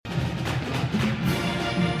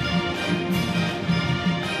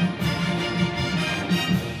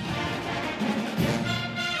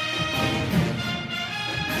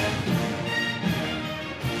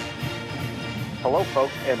Hello,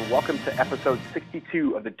 folks, and welcome to episode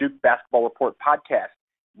 62 of the Duke Basketball Report podcast.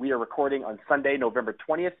 We are recording on Sunday, November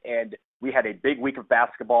 20th, and we had a big week of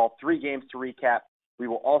basketball, 3 games to recap. We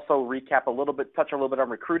will also recap touch a little bit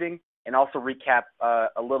on recruiting, and also recap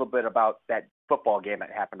a little bit about that football game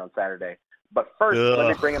that happened on Saturday. But first, let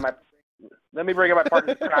me bring in my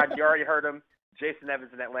partner, Scott. You already heard him. Jason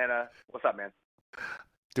Evans in Atlanta. What's up, man?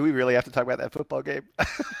 Do we really have to talk about that football game?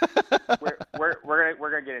 we're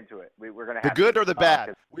gonna get into it. We're gonna have the good or the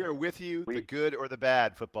bad. We are with you. The good or the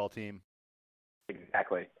bad football team.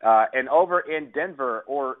 Exactly. And over in Denver,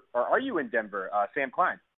 or are you in Denver, Sam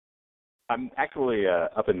Klein? I'm actually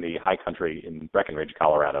up in the high country in Breckenridge,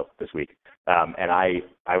 Colorado this week, and I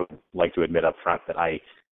would like to admit up front that I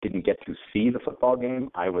didn't get to see the football game.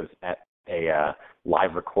 I was at a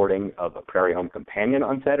live recording of a Prairie Home Companion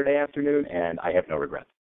on Saturday afternoon, and I have no regrets.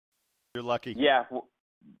 You're lucky. Yeah,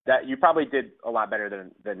 that you probably did a lot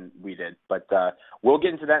better than we did, but we'll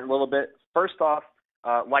get into that in a little bit. First off,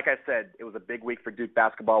 like I said, it was a big week for Duke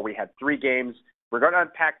basketball. We had 3 games. We're going to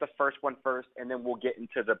unpack the first one first, and then we'll get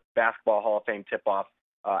into the Basketball Hall of Fame tip-off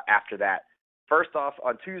after that. First off,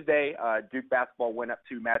 on Tuesday, Duke basketball went up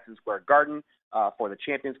to Madison Square Garden for the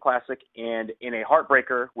Champions Classic, and in a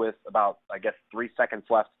heartbreaker with about, 3 seconds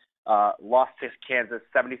left, lost to Kansas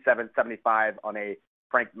 77-75 on a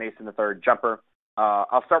Frank Mason III jumper.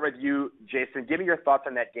 I'll start with you, Jason. Give me your thoughts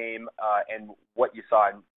on that game and what you saw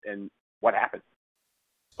and what happened.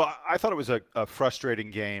 Well, I thought it was a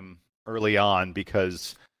frustrating game early on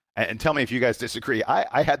because, and tell me if you guys disagree,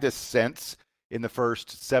 I had this sense in the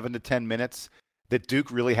first 7 to 10 minutes that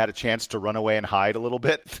Duke really had a chance to run away and hide a little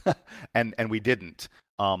bit, and we didn't.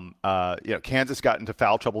 Kansas got into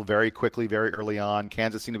foul trouble very quickly, very early on.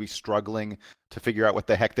 Kansas seemed to be struggling to figure out what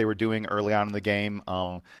the heck they were doing early on in the game.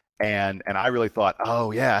 And I really thought,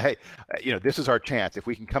 hey, this is our chance. If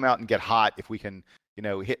we can come out and get hot, if we can,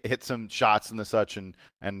 hit some shots and the such and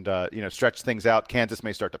stretch things out, Kansas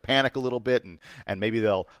may start to panic a little bit, and maybe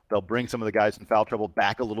they'll bring some of the guys in foul trouble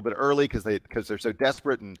back a little bit early because they're so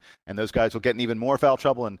desperate, and those guys will get in even more foul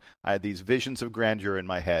trouble. And I had these visions of grandeur in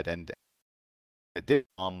my head, and it did.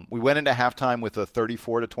 We went into halftime with a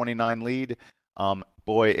 34-29 lead.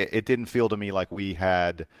 It didn't feel to me like we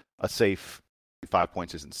had a safe 5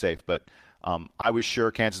 points isn't safe, but I was sure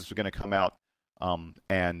Kansas was going to come out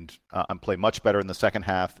and play much better in the second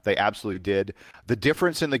half. They absolutely did. The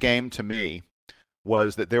difference in the game to me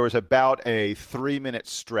was that there was about a 3-minute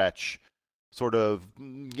stretch, sort of,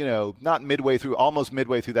 not midway through, almost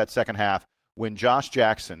midway through that second half, when Josh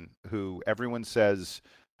Jackson, who everyone says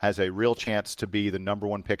has a real chance to be the number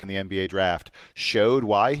 1 pick in the NBA draft, showed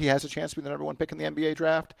why he has a chance to be the number 1 pick in the NBA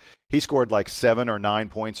draft. He scored like 7 or 9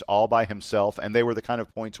 points all by himself, and they were the kind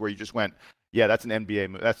of points where you just went, yeah, that's an NBA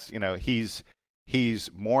move. That's, he's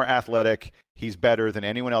more athletic. He's better than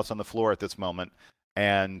anyone else on the floor at this moment.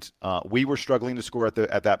 And we were struggling to score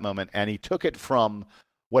at that moment, and he took it from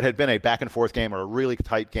what had been a back and forth game or a really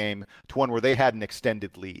tight game to one where they had an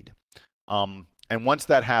extended lead. And once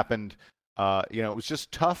that happened, it was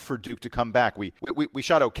just tough for Duke to come back. We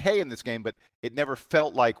shot okay in this game, but it never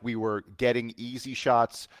felt like we were getting easy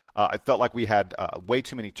shots. I felt like we had way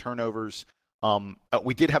too many turnovers.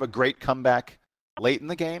 We did have a great comeback late in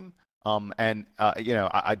the game, and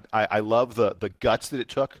I love the guts that it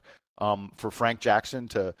took for Frank Jackson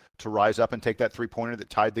to rise up and take that 3-pointer that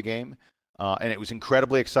tied the game, and it was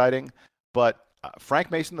incredibly exciting. But Frank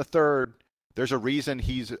Mason III, there's a reason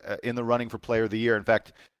he's in the running for Player of the Year. In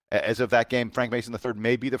fact, as of that game, Frank Mason III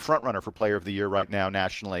may be the front runner for Player of the Year right now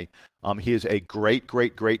nationally. He is a great,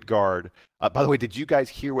 great, great guard. By the way, did you guys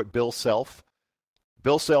hear what Bill Self,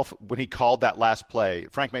 when he called that last play,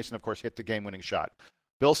 Frank Mason, of course, hit the game-winning shot.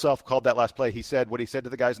 Bill Self called that last play. What he said to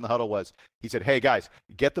the guys in the huddle was, he said, "Hey, guys,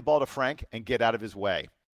 get the ball to Frank and get out of his way."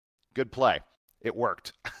 Good play. It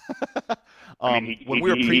worked.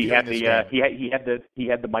 He had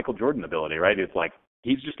the Michael Jordan ability, right? It's like,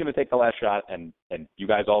 he's just going to take the last shot, and you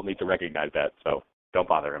guys all need to recognize that, so don't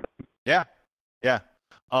bother him. Yeah.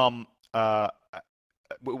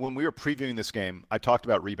 When we were previewing this game, I talked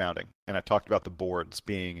about rebounding, and I talked about the boards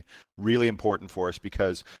being really important for us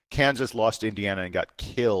because Kansas lost to Indiana and got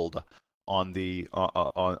killed on the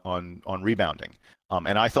on rebounding.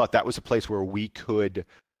 And I thought that was a place where we could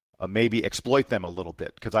maybe exploit them a little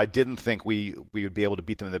bit because I didn't think we would be able to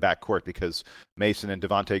beat them in the backcourt because Mason and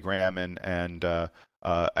Devontae Graham and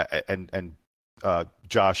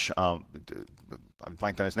Josh, I'm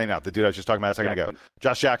blanking on his name now. The dude I was just talking about a second ago,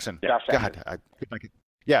 Josh Jackson. God,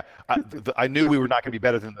 I knew we were not going to be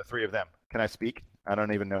better than the 3 of them. Can I speak? I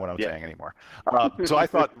don't even know what I'm saying anymore. So I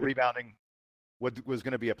thought rebounding was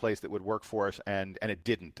going to be a place that would work for us, and it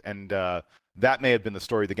didn't. And that may have been the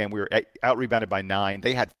story of the game. We were out rebounded by 9.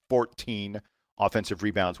 They had 14 offensive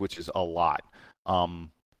rebounds, which is a lot.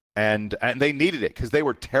 And they needed it because they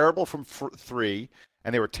were terrible from 3,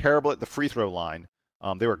 and they were terrible at the free throw line.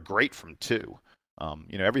 They were great from 2.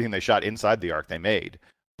 Everything they shot inside the arc they made.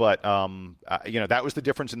 But that was the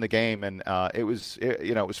difference in the game, and it was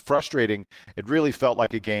frustrating. It really felt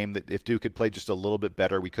like a game that if Duke had played just a little bit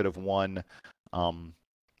better, we could have won.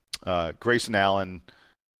 Grayson Allen,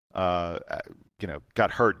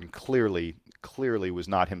 got hurt and clearly was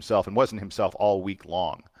not himself and wasn't himself all week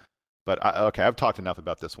long. But I've talked enough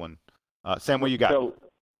about this one. Sam, what you got? So,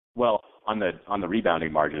 well, on the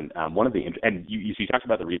rebounding margin, one of the and you talked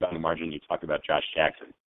about the rebounding margin. You talked about Josh Jackson,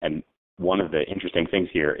 and one of the interesting things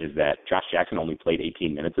here is that Josh Jackson only played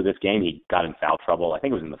 18 minutes of this game. He got in foul trouble. I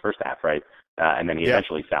think it was in the first half, right? And then he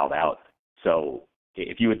eventually fouled out. So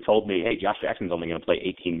if you had told me, hey, Josh Jackson's only going to play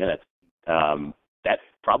 18 minutes, that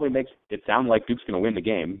probably makes it sound like Duke's going to win the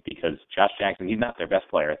game because Josh Jackson, he's not their best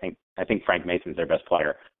player. I think Frank Mason's their best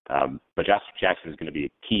player. But Josh Jackson is going to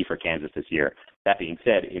be key for Kansas this year. That being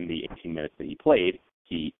said, in the 18 minutes that he played,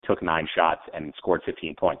 he took 9 shots and scored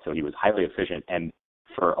 15 points. So he was highly efficient. And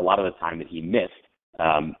for a lot of the time that he missed,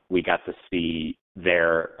 we got to see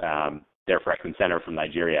their freshman center from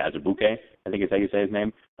Nigeria, Azubuike, I think is how you say his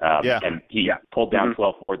name. And he pulled down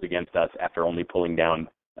 12 boards against us after only pulling down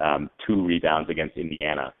 2 rebounds against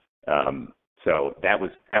Indiana. So that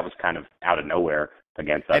was kind of out of nowhere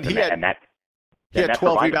against us. He had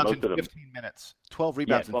 12 rebounds in 15 minutes. 12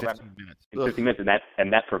 rebounds in 15 minutes. In 15 minutes,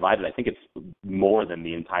 and that provided, I think it's more than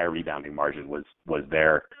the entire rebounding margin was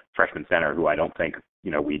their freshman center, who I don't think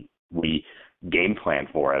we game planned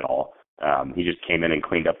for at all. He just came in and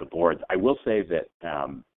cleaned up the boards. I will say that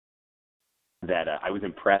I was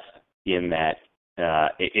impressed in that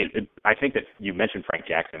I think that you mentioned Frank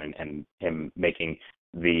Jackson and him making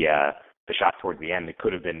the shot towards the end. It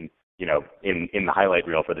could have been in the highlight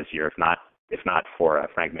reel for this year, if not for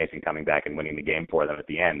Frank Mason coming back and winning the game for them at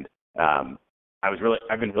the end.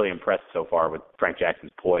 I've been really impressed so far with Frank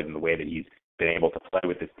Jackson's poise and the way that he's been able to play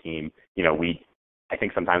with this team. I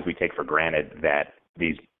think sometimes we take for granted that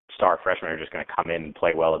these star freshmen are just going to come in and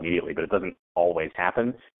play well immediately, but it doesn't always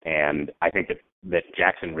happen. And I think that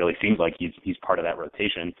Jackson really seems like he's part of that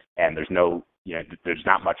rotation, and there's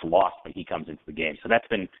not much lost when he comes into the game. So that's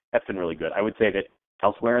been really good. I would say that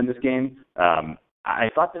elsewhere in this game, I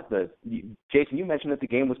thought that Jason, you mentioned that the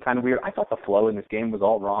game was kind of weird. I thought the flow in this game was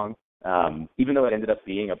all wrong. Even though it ended up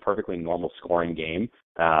being a perfectly normal scoring game,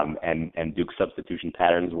 and Duke's substitution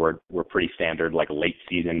patterns were pretty standard, like a late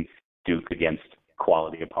season Duke against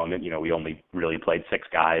quality opponent. We only really played 6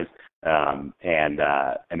 guys, and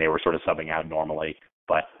they were sort of subbing out normally.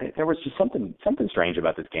 But there was just something strange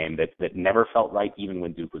about this game that never felt right, even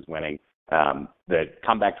when Duke was winning. The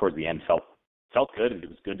comeback towards the end felt good, and it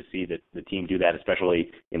was good to see that the team do that,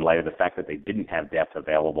 especially in light of the fact that they didn't have depth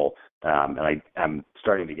available. And I'm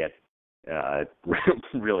starting to get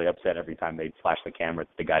really upset every time they flash the camera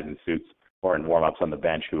at the guys in suits or in warm-ups on the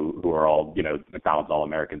bench who are all McDonald's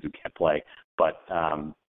All-Americans who can't play. But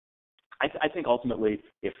I think ultimately,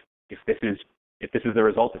 if this is the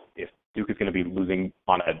result, if Duke is going to be losing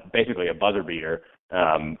on basically a buzzer beater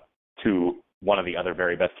to one of the other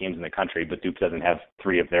very best teams in the country, but Duke doesn't have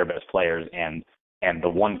 3 of their best players, and the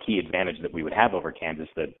one key advantage that we would have over Kansas,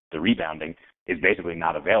 the rebounding, is basically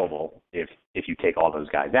not available if you take all those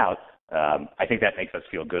guys out. I think that makes us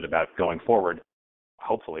feel good about going forward,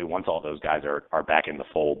 hopefully, once all those guys are back in the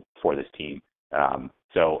fold for this team.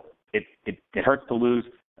 So it hurts to lose,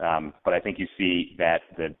 but I think you see that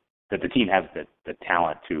the team has the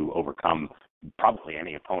talent to overcome probably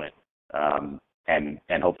any opponent. And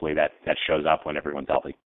hopefully that shows up when everyone's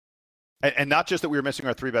healthy. And not just that we were missing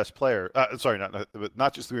our 3 best players.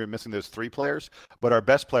 Not just that we were missing those 3 players, but our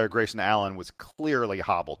best player, Grayson Allen, was clearly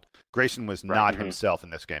hobbled. Grayson was not himself in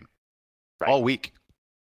this game all week.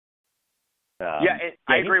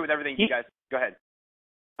 I agree with everything you guys. Go ahead.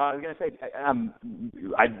 I was going to say,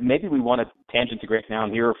 maybe we want to tangent to Grayson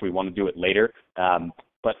Allen here if we want to do it later.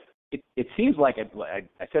 But it seems like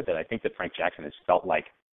I said that I think that Frank Jackson has felt like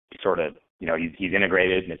he sort of, he's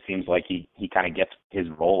integrated, and it seems like he kind of gets his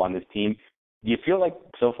role on this team. Do you feel like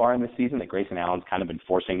so far in this season that Grayson Allen's kind of been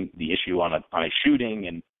forcing the issue on a shooting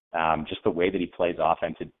and just the way that he plays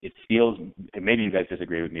offense? It feels, maybe you guys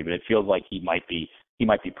disagree with me, but it feels like he might be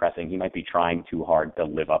pressing, he might be trying too hard to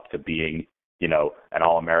live up to being, an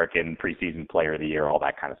All-American, preseason player of the year, all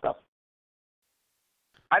that kind of stuff.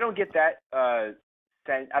 I don't get that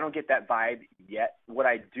sense. I don't get that vibe yet. What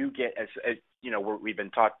I do get, as we've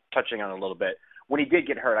been touching on a little bit, when he did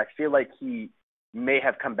get hurt, I feel like he may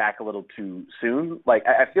have come back a little too soon. Like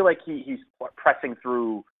I feel like he's pressing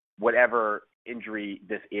through whatever injury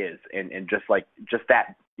this is, and just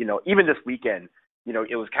that, even this weekend,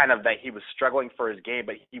 it was kind of that he was struggling for his game,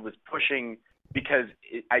 but he was pushing because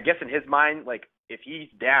I guess in his mind, like if he's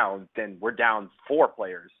down, then we're down 4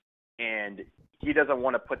 players, and he doesn't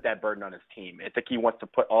want to put that burden on his team. I think he wants to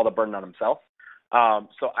put all the burden on himself.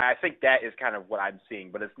 So I think that is kind of what I'm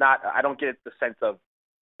seeing, but it's not. I don't get the sense of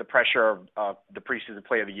the pressure of the preseason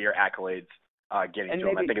Player of the Year accolades getting to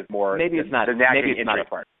him. I think it's more maybe it's not the nagging maybe it's not injury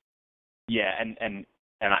part. Yeah, and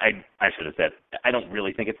I should have said I don't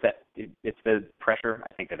really think it's the pressure.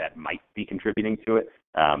 I think that might be contributing to it.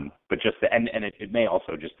 But just it may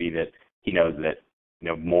also just be that he knows that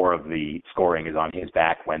more of the scoring is on his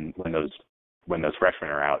back when those freshmen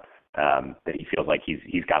are out. That he feels like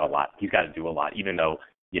he's got a lot. He's got to do a lot, even though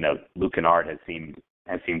Luke Kennard has seemed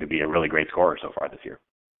to be a really great scorer so far this year.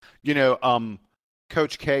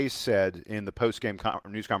 Coach K said in the post-game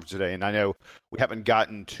news conference today, and I know we haven't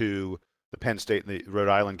gotten to the Penn State and the Rhode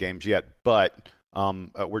Island games yet, but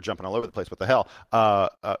we're jumping all over the place. What the hell?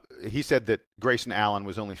 He said that Grayson Allen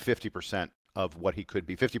was only 50% of what he could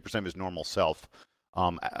be, 50% of his normal self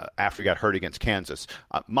after he got hurt against Kansas.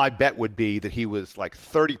 My bet would be that he was like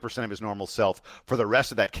 30% of his normal self for the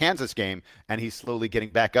rest of that Kansas game, and he's slowly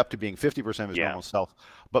getting back up to being 50% of his normal self.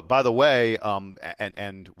 But by the way,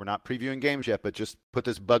 and we're not previewing games yet, but just put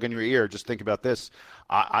this bug in your ear. Just think about this.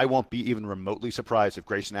 I won't be even remotely surprised if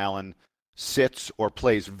Grayson Allen sits or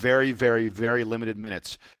plays very, very, very limited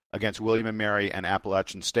minutes against William & Mary and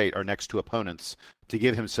Appalachian State, our next 2 opponents, to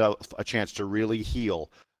give himself a chance to really heal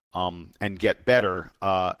and get better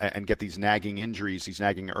and get these nagging injuries, these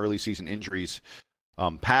nagging early season injuries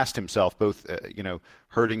past himself, both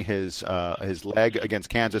hurting his leg against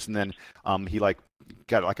Kansas, and then he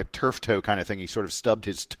got like a turf toe kind of thing. He sort of stubbed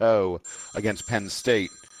his toe against Penn State.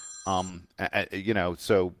 So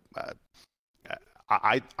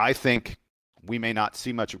I think we may not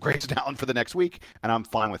see much of Grayson Allen for the next week, and I'm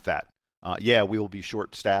fine with that. We will be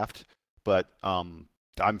short-staffed, but I'm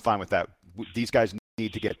fine with that. These guys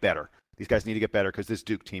need to get better. These guys need to get better because this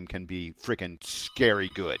Duke team can be freaking scary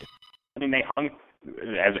good. I mean, they hung,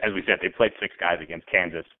 as we said, they played 6 guys against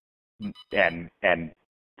Kansas, and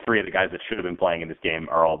 3 of the guys that should have been playing in this game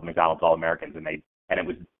are all McDonald's All-Americans, and it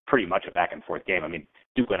was pretty much a back-and-forth game. I mean,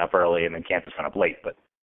 Duke went up early, and then Kansas went up late, but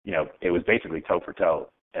it was basically toe for toe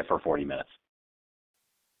for 40 minutes.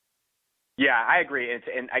 Yeah, I agree.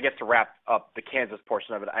 And I guess to wrap up the Kansas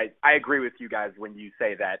portion of it, I agree with you guys when you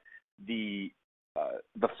say that the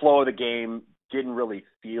flow of the game didn't really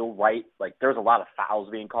feel right. Like there's a lot of fouls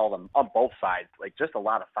being called on both sides, like just a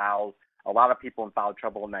lot of fouls, a lot of people in foul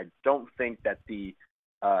trouble, and I don't think that the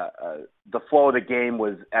flow of the game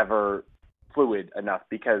was ever fluid enough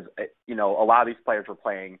because a lot of these players were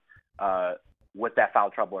playing with that foul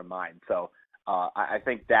trouble in mind. So I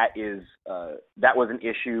think that was an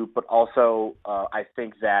issue, but also I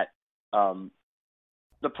think that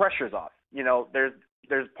the pressure's off.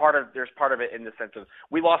 There's part of it in the sense of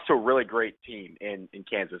we lost to a really great team in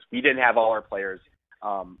Kansas. We didn't have all our players.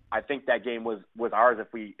 I think that game was ours if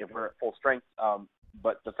we're at full strength.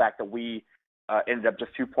 But the fact that we ended up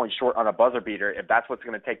just 2 points short on a buzzer beater, if that's what's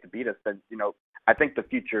going to take to beat us, then I think the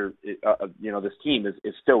future this team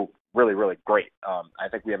is still really, really great. I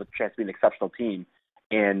think we have a chance to be an exceptional team,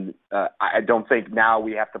 and I don't think now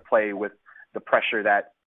we have to play with the pressure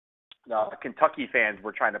that Kentucky fans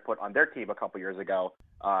were trying to put on their team a couple years ago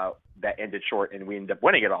that ended short, and we ended up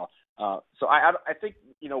winning it all. So I think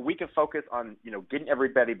we can focus on getting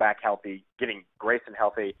everybody back healthy, getting Grayson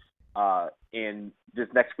healthy, in this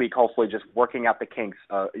next week, hopefully just working out the kinks.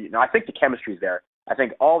 I think the chemistry's there. I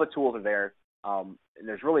think all the tools are there, and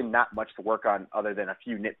there's really not much to work on other than a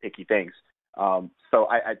few nitpicky things. So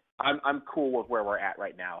I'm cool with where we're at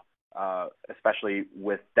right now, especially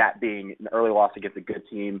with that being an early loss against a good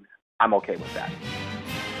team. I'm okay with that.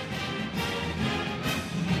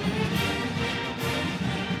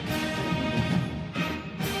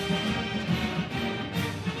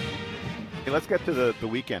 Hey, let's get to the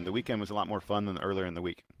weekend. The weekend was a lot more fun than earlier in the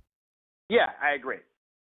week. Yeah, I agree.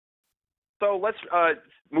 So let's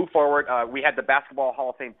move forward. We had the Basketball Hall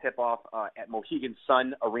of Fame tip-off at Mohegan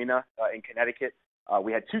Sun Arena in Connecticut.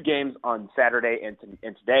 We had 2 games on Saturday and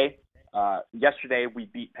today. Yesterday, we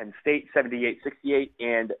beat Penn State 78-68,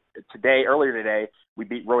 and earlier today, we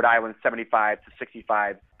beat Rhode Island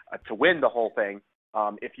 75-65 to win the whole thing.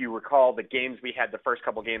 If you recall, the games we had the first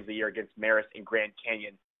couple games of the year against Marist and Grand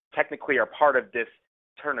Canyon technically are part of this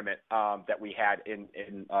tournament that we had in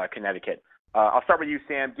Connecticut. I'll start with you,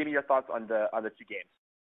 Sam. Give me your thoughts on the 2 games.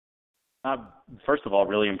 First of all,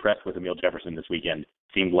 really impressed with Emil Jefferson this weekend.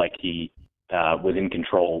 Seemed like he was in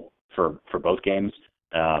control for both games.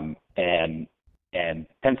 And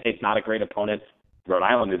Penn State's not a great opponent. Rhode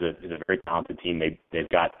Island is a very talented team. They've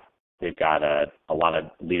got a lot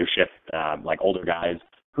of leadership, like older guys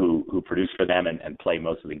who produce for them and play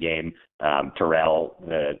most of the game. Terrell,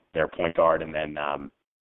 their point guard, and then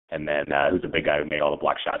who's the big guy who made all the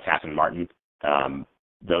block shots, Hassan Martin.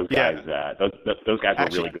 Those guys were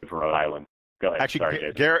really good for Rhode Island. Go ahead. Actually,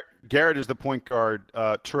 sorry, Garrett is the point guard.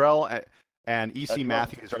 Terrell and E.C.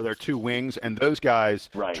 Matthews are their two wings, and those guys,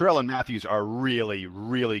 right. Terrell and Matthews, are really,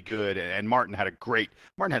 really good. And Martin had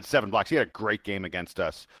 7 blocks. He had a great game against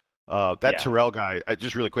us. Terrell guy,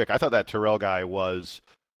 just really quick, I thought that Terrell guy was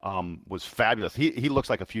fabulous. He looks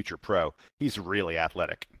like a future pro. He's really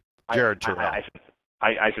athletic. Jared Terrell.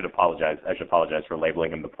 I should apologize. I should apologize for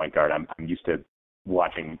labeling him the point guard. I'm used to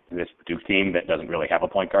watching this Duke team that doesn't really have a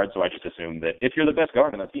point guard, so I just assume that if you're the best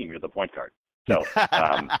guard on the team, you're the point guard. So,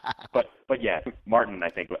 but yeah, Martin, I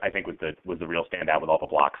think was the real standout with all the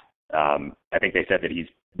blocks. I think they said that he's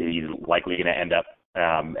likely going to end up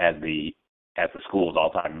as the school's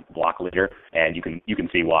all-time block leader, and you can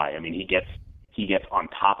see why. I mean, he gets on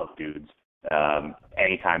top of dudes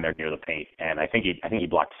anytime they're near the paint, and I think he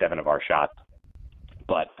blocked 7 of our shots.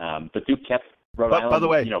 But Duke kept Rhode Island. By the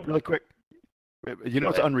way, really quick.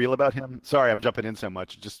 What's unreal about him? Sorry, I'm jumping in so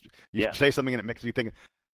much. Just say something and it makes me think.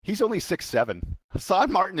 He's only 6'7".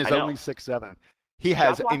 Hassan Martin is only 6'7". He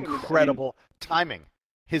has incredible timing.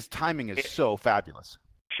 His timing is so fabulous.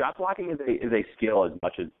 Shot blocking is a skill as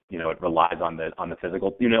much as it relies on the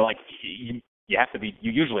physical. Like you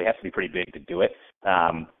usually have to be pretty big to do it.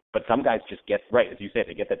 But some guys just get right, as you said,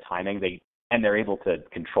 they get the timing. They're able to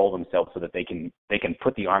control themselves so that they can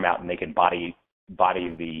put the arm out and they can body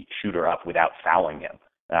the shooter up without fouling him.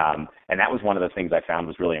 And that was one of the things I found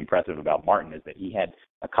was really impressive about Martin, is that he had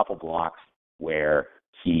a couple blocks where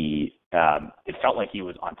it felt like he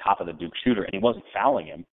was on top of the Duke shooter and he wasn't fouling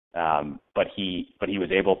him, but he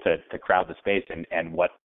was able to crowd the space and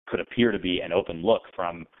what could appear to be an open look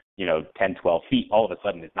from 10, 12 feet, all of a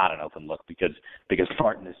sudden it's not an open look because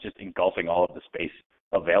Martin is just engulfing all of the space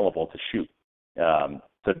available to shoot.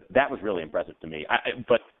 So that was really impressive to me.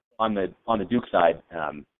 But on the Duke side,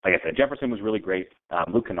 like I said, Jefferson was really great.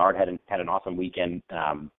 Luke Kennard had an awesome weekend,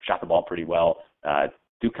 shot the ball pretty well.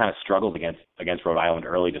 Duke kind of struggled against Rhode Island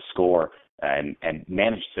early to score and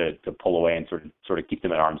managed to pull away and sort of keep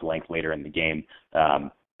them at arm's length later in the game.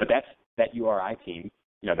 But that URI team,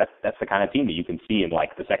 that's the kind of team that you can see in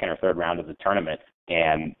like the second or third round of the tournament.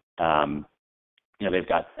 And they've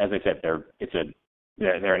got, as I said, they're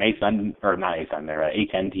an A-Sun, or not A-Sun, they're an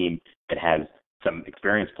A-10 team that has some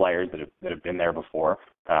experienced players that have been there before,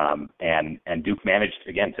 and Duke managed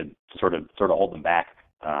again to sort of hold them back.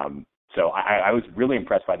 So I was really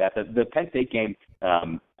impressed by that. The Penn State game,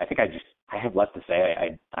 I think I have less to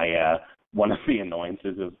say. One of the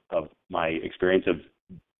annoyances of my experience of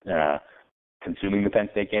consuming the Penn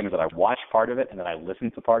State game is that I watched part of it and then I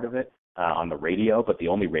listened to part of it on the radio, but the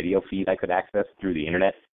only radio feed I could access through the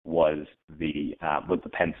internet was the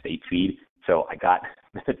Penn State feed. So I got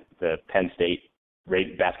the Penn State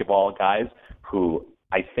basketball guys, who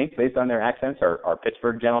I think, based on their accents, are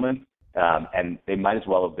Pittsburgh gentlemen, and they might as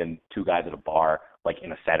well have been two guys at a bar, like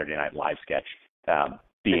in a Saturday Night Live sketch,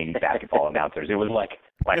 being basketball announcers. It was like,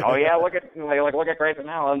 oh yeah, look at Grayson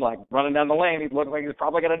Allen, like running down the lane. He looks like he's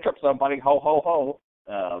probably gonna trip somebody. Ho ho ho.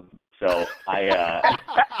 So I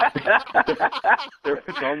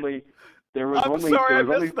I'm sorry, I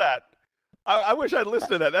missed that. I wish I'd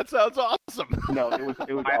listened to that. That sounds awesome. No, it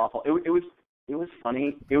was awful. It was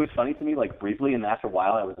funny. It was funny to me, like, briefly, and after a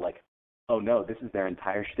while, I was like, oh no, this is their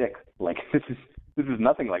entire shtick. Like, this is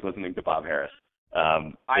nothing like listening to Bob Harris.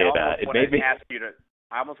 I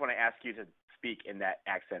almost want to ask you to speak in that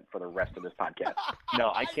accent for the rest of this podcast.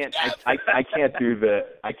 No, I can't. I can't do the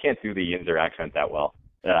Yinzer accent that well.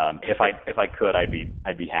 If I could, I'd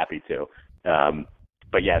be happy to.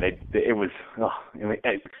 But yeah, it was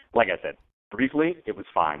like I said, briefly it was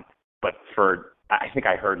fine. But I think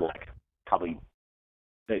I heard probably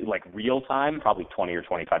real time, probably 20 or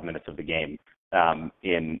 25 minutes of the game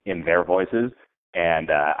in their voices.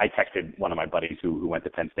 And I texted one of my buddies who went to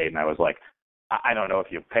Penn State, and I was like, I don't know if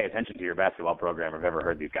you pay attention to your basketball program or have ever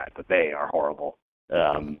heard these guys, but they are horrible.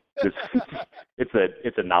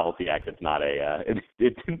 It's a novelty act. It's not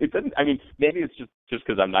it doesn't. I mean, maybe it's just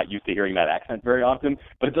because I'm not used to hearing that accent very often,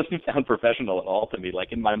 but it doesn't sound professional at all to me.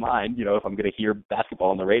 Like, in my mind, if I'm going to hear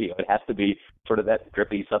basketball on the radio, it has to be sort of that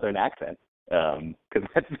drippy Southern accent. Because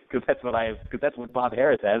that's what Bob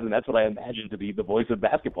Harris has, and that's what I imagine to be the voice of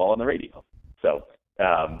basketball on the radio. So,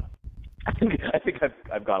 I think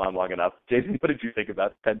I've gone on long enough. Jason, what did you think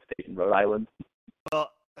about Penn State and Rhode Island?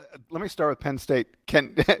 Well, let me start with Penn State.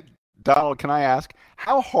 Donald, can I ask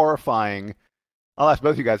how horrifying? I'll ask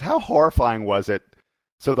both of you guys. How horrifying was it?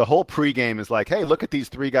 So the whole pregame is like, hey, look at these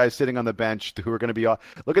three guys sitting on the bench who are going to be.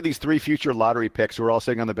 Look at these three future lottery picks who are all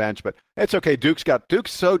sitting on the bench. But it's okay. Duke's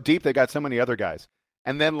so deep. They got so many other guys.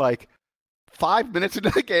 And then like 5 minutes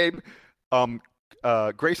into the game,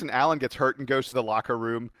 Grayson Allen gets hurt and goes to the locker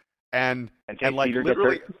room, and like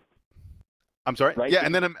literally. I'm sorry. Right? Yeah,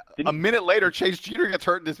 and then a minute later, Chase Jeter gets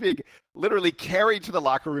hurt in this league, literally carried to the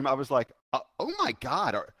locker room. I was like, oh my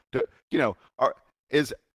God,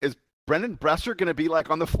 is Brendan Bresser going to be like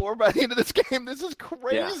on the floor by the end of this game? This is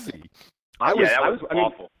crazy. Yeah. I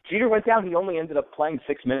mean, Jeter went down. He only ended up playing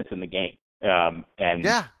 6 minutes in the game. And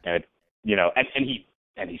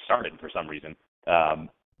he started for some reason. And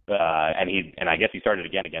I guess he started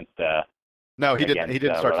again against. No, he didn't. He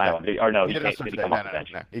didn't start today. Or no, he didn't start come off the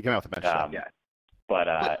bench. No, he came off the bench. Yeah. But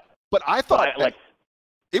I thought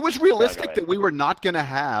it was realistic that we were not going to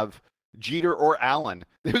have Jeter or Allen.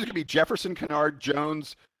 There was going to be Jefferson, Kennard,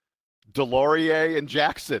 Jones, Delorier, and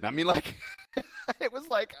Jackson. I mean, like, it was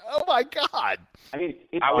like, oh my God. I mean,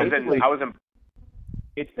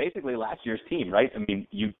 it's basically last year's team, right? I mean,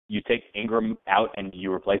 you take Ingram out and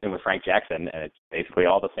you replace him with Frank Jackson, and it's basically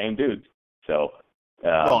all the same dudes. So,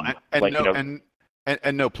 no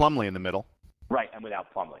Plumlee in the middle, right? And without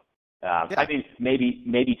Plumlee, I think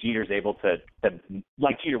maybe Jeter's able to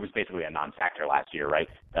like Jeter was basically a non-factor last year, right?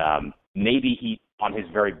 Maybe he on his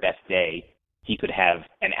very best day he could have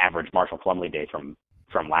an average Marshall Plumlee day from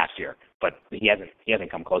last year, but he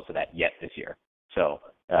hasn't come close to that yet this year. So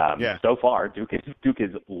so far Duke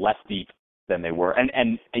is less deep than they were, and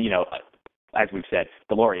as we've said,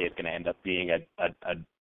 Delorier is going to end up being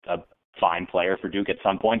a fine player for Duke at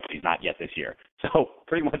some point, but he's not yet this year. So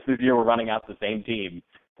pretty much this year we're running out the same team,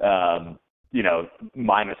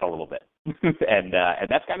 minus a little bit, and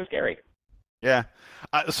that's kind of scary. Yeah.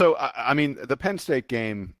 So I mean, the Penn State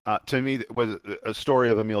game to me was a story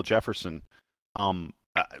of Emil Jefferson.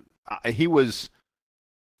 He was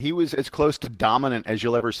as close to dominant as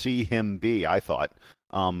you'll ever see him be, I thought.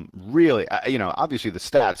 Really, obviously the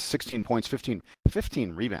stats: 16 points, 15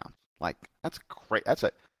 rebounds. Like that's great. That's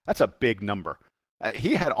a big number.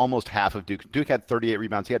 He had almost half of Duke. Duke had 38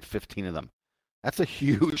 rebounds. He had 15 of them. That's a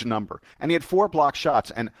huge number. And he had 4 block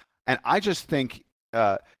shots. And I just think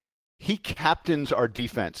he captains our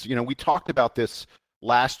defense. We talked about this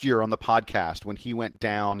last year on the podcast when he went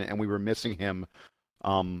down and we were missing him,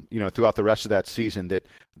 throughout the rest of that season,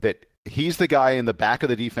 that he's the guy in the back of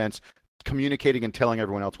the defense communicating and telling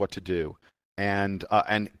everyone else what to do. And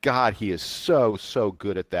God, he is so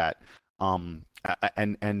good at that.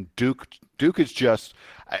 And Duke is just,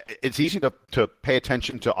 it's easy to pay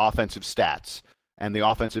attention to offensive stats and the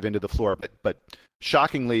offensive end of the floor, but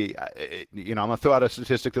shockingly, I'm going to throw out a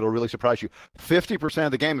statistic that will really surprise you. 50%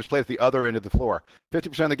 of the game is played at the other end of the floor.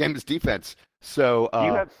 50% of the game is defense. So do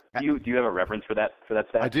you have a reference for that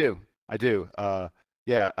stat? I do.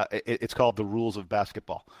 It's called the rules of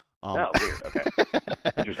basketball. Weird. Okay.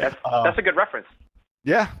 That's a good reference.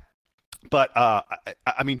 Yeah. But, I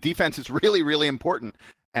mean, defense is really, really important.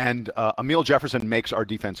 And Emil Jefferson makes our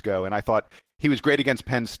defense go. And I thought he was great against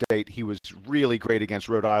Penn State. He was really great against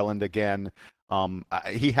Rhode Island again.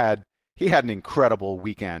 He had an incredible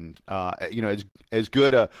weekend. As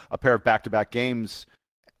good a pair of back-to-back games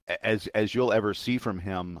as you'll ever see from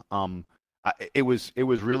him. It was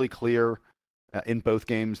really clear in both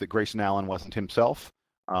games that Grayson Allen wasn't himself.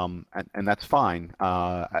 And that's fine.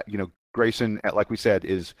 Grayson, like we said,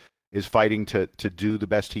 is fighting to do the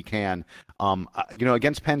best he can.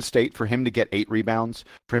 Against Penn State, for him to get 8 rebounds,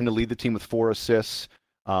 for him to lead the team with 4 assists,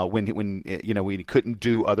 when he couldn't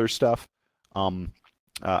do other stuff,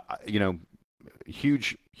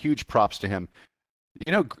 huge props to him.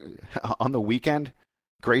 On the weekend,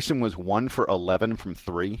 Grayson was 1 for 11 from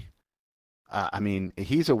 3. I mean,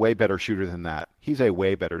 he's a way better shooter than that.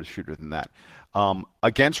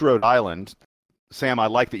 Against Rhode Island, Sam, I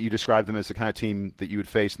like that you described them as the kind of team that you would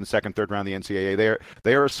face in the second, third round of the NCAA.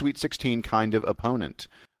 They are a Sweet 16 kind of opponent.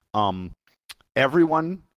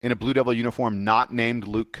 Everyone in a Blue Devil uniform not named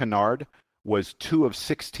Luke Kennard was 2 of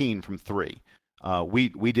 16 from 3.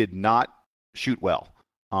 We did not shoot well.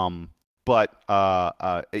 But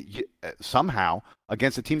somehow,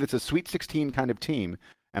 against a team that's a Sweet 16 kind of team,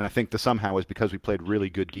 and I think the somehow is because we played really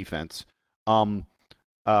good defense,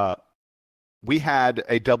 we had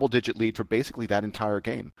a double-digit lead for basically that entire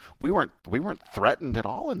game. We weren't threatened at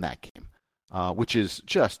all in that game, which is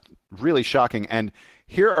just really shocking. And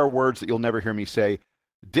here are words that you'll never hear me say.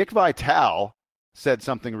 Dick Vitale said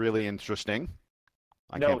something really interesting.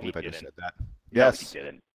 I No, can't believe he I just didn't. said that. No, Yes. he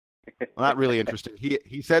didn't. Well, not really interesting.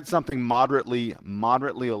 He said something moderately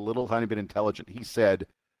a little tiny bit intelligent. He said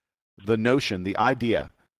the notion, the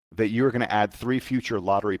idea that you're going to add 3 future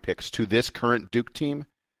lottery picks to this current Duke team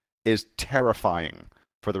is terrifying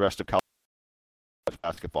for the rest of college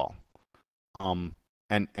basketball. And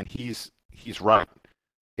he's right.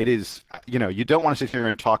 It is, you don't want to sit here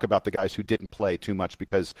and talk about the guys who didn't play too much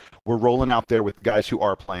because we're rolling out there with guys who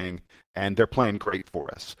are playing and they're playing great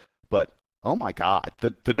for us. But oh my God,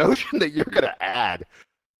 the notion that you're going to add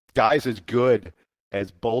guys as good as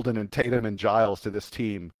Bolden and Tatum and Giles to this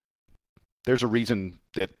team, there's a reason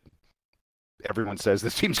that everyone says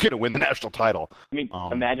this team's going to win the national title. I mean,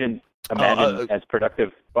 imagine as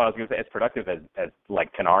productive. Well, I was going to say as productive as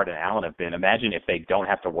like Kennard and Allen have been. Imagine if they don't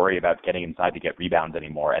have to worry about getting inside to get rebounds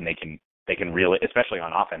anymore, and they can really, especially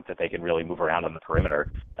on offense, that they can really move around on the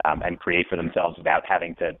perimeter and create for themselves without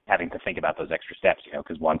having to think about those extra steps.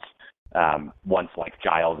 Because once like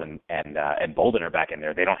Giles and Bolden are back in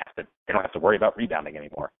there, they don't have to worry about rebounding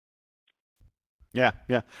anymore. Yeah.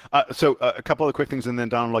 So a couple of quick things, and then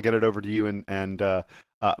Donald, I'll get it over to you.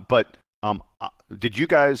 But did you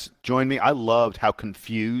guys join me? I loved how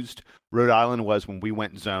confused Rhode Island was when we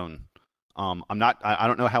went zone. I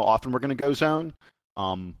don't know how often we're going to go zone,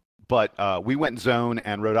 but we went zone,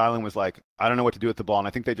 and Rhode Island was like, I don't know what to do with the ball, and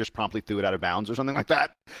I think they just promptly threw it out of bounds or something like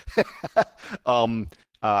that.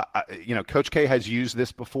 Coach K has used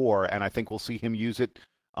this before, and I think we'll see him use it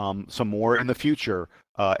some more in the future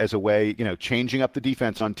as a way, changing up the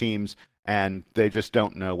defense on teams, and they just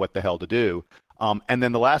don't know what the hell to do. And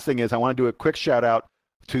then the last thing is I want to do a quick shout out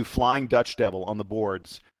to Flying Dutch Devil on the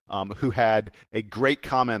boards, who had a great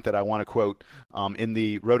comment that I want to quote in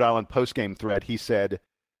the Rhode Island postgame thread. He said,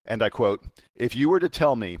 and I quote, "If you were to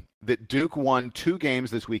tell me that Duke won 2 games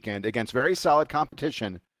this weekend against very solid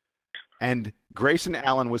competition and Grayson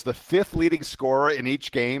Allen was the 5th leading scorer in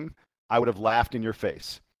each game, I would have laughed in your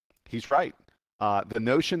face." He's right. The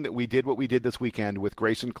notion that we did what we did this weekend with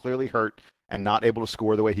Grayson clearly hurt and not able to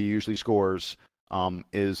score the way he usually scores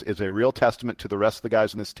is a real testament to the rest of the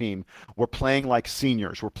guys in this team. We're playing like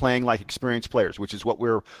seniors. We're playing like experienced players, which is what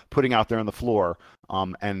we're putting out there on the floor,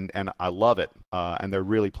 and I love it, and they're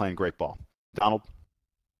really playing great ball. Donald?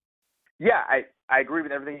 Yeah, I agree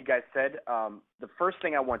with everything you guys said. The first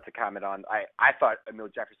thing I want to comment on, I thought Emil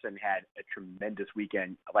Jefferson had a tremendous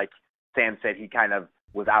weekend. Like Sam said, he kind of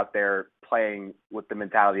was out there playing with the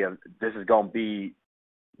mentality of this is going to be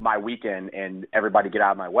my weekend and everybody get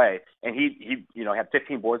out of my way. And he had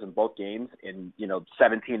 15 boards in both games and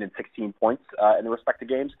 17 and 16 points in the respective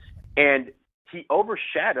games. And he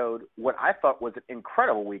overshadowed what I thought was an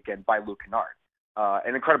incredible weekend by Luke Kennard.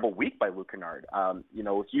 An incredible week by Luke Kennard.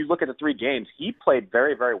 If you look at the 3 games, he played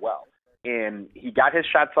very, very well. And he got his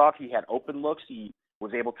shots off. He had open looks. He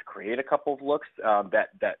was able to create a couple of looks or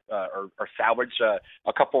salvage a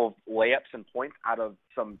couple of layups and points out of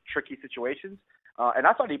some tricky situations. And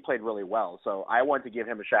I thought he played really well. So I wanted to give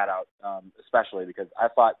him a shout out, especially because I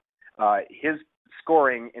thought his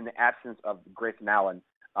scoring in the absence of Grayson Allen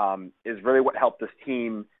is really what helped this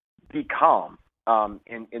team be calm.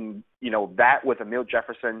 That with Emil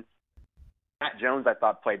Jefferson, Matt Jones, I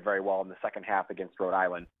thought played very well in the second half against Rhode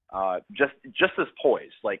Island. Just as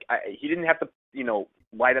poised. Like he didn't have to,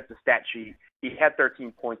 light up the stat sheet. He had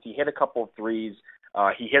 13 points. He hit a couple of threes.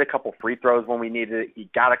 He hit a couple free throws when we needed it. He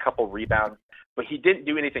got a couple rebounds, but he didn't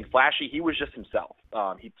do anything flashy. He was just himself.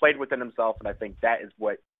 He played within himself, and I think that is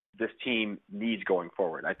what this team needs going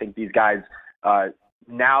forward. I think these guys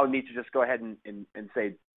now need to just go ahead and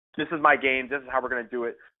say, this is my game. This is how we're going to do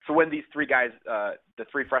it. So when these 3 guys, the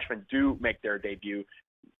 3 freshmen, do make their debut,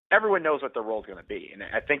 everyone knows what their role is going to be. And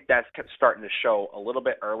I think that's starting to show a little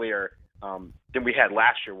bit earlier than we had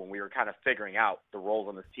last year when we were kind of figuring out the roles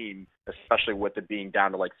on this team, especially with it being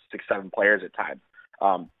down to like 6-7 players at times.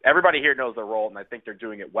 Everybody here knows their role, and I think they're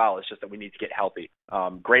doing it well. It's just that we need to get healthy.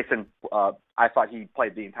 Grayson, I thought he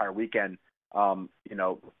played the entire weekend,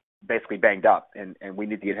 basically banged up, and we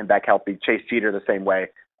need to get him back healthy. Chase Jeter the same way.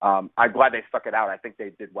 I'm glad they stuck it out. I think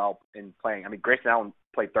they did well in playing. I mean, Grayson Allen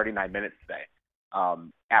played 39 minutes today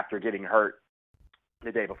after getting hurt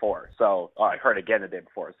the day before. So I hurt again the day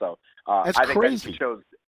before. So that's I think crazy.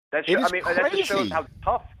 that just shows how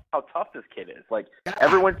tough this kid is. Like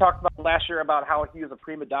everyone talked about last year about how he was a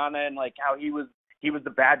prima donna and like how he was the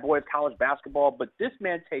bad boy of college basketball. But this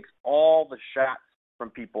man takes all the shots from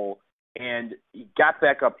people, and he got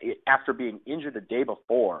back up after being injured the day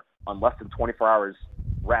before on less than 24 hours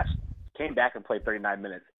rest. Came back and played 39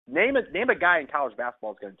 minutes. Name a guy in college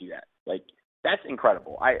basketball is going to do that. Like That's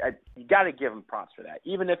incredible. You got to give him props for that.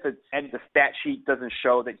 Even if the stat sheet doesn't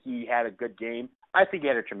show that he had a good game, I think he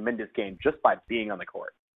had a tremendous game just by being on the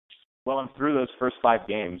court. Well, and through those first 5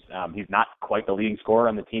 games, he's not quite the leading scorer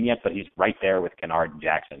on the team yet, but he's right there with Kennard and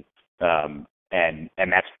Jackson. And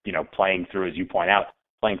that's, playing through, as you point out,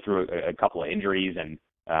 playing through a couple of injuries and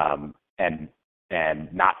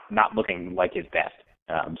not looking like his best.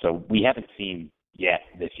 So we haven't seen yet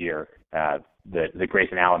this year the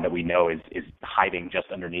Grayson Allen that we know is hiding just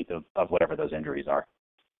underneath of whatever those injuries are.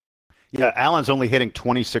 Yeah, Allen's only hitting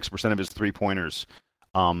 26% of his three-pointers.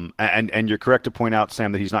 And you're correct to point out,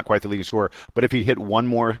 Sam, that he's not quite the leading scorer. But if he hit one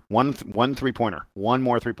more three-pointer,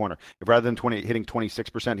 if rather than hitting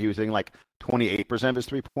 26%, he was hitting like 28% of his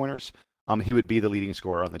three-pointers, he would be the leading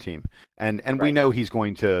scorer on the team. And right. We know he's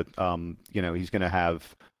going to, he's going to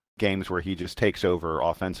have games where he just takes over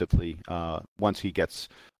offensively once he gets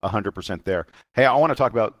 100% there. Hey, I want to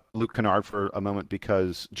talk about Luke Kennard for a moment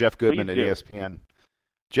because Jeff Goodman at ESPN.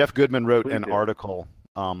 Jeff Goodman wrote an article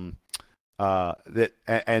that,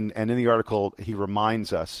 and in the article he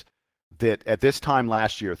reminds us that at this time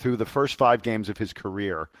last year, through the first 5 games of his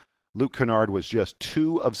career, Luke Kennard was just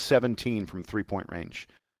 2 of 17 from three-point range,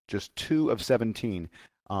 just 2 of 17.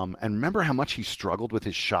 And remember how much he struggled with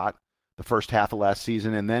his shot the first half of last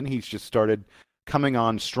season, and then he's just started coming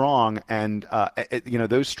on strong. And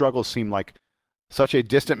those struggles seem like such a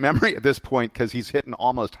distant memory at this point because he's hitting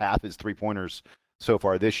almost half his three-pointers so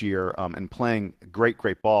far this year and playing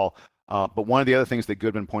great ball. But one of the other things that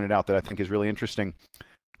Goodman pointed out that I think is really interesting,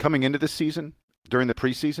 coming into this season, during the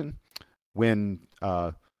preseason, when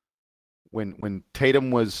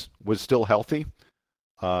Tatum was still healthy,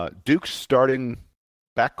 Duke's starting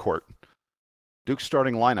backcourt, Duke's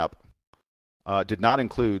starting lineup did not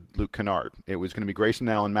include Luke Kennard. It was going to be Grayson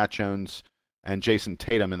Allen, Matt Jones, and Jason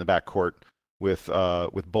Tatum in the backcourt with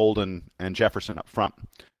Bolden and Jefferson up front.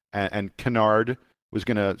 And Kennard was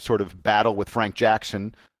going to sort of battle with Frank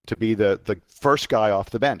Jackson to be the first guy off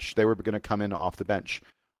the bench. They were going to come in off the bench.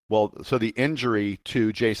 Well, so the injury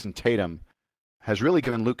to Jason Tatum has really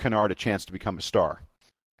given Luke Kennard a chance to become a star.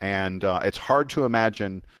 And it's hard to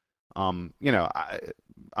imagine, I'm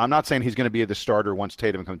not saying he's going to be the starter once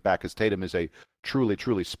Tatum comes back, because Tatum is a truly,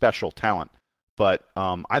 truly special talent. But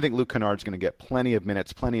I think Luke Kennard's going to get plenty of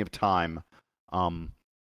minutes, plenty of time,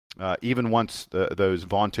 even once those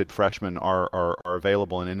vaunted freshmen are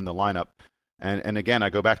available and in the lineup. And again, I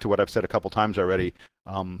go back to what I've said a couple times already.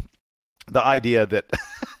 The idea that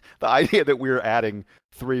we're adding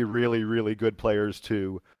 3 really, really good players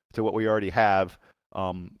to what we already have.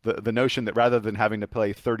 The notion that rather than having to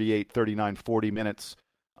play 38, 39, 40 minutes,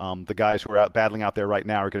 the guys who are battling out there right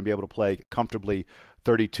now are going to be able to play comfortably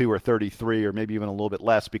 32 or 33 or maybe even a little bit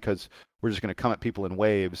less because we're just going to come at people in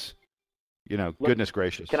waves. Goodness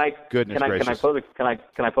gracious. Can I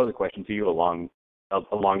pose a question to you along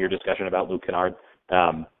your discussion about Luke Kennard?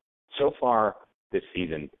 So far this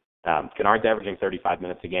season, Kennard's averaging 35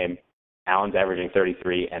 minutes a game, Allen's averaging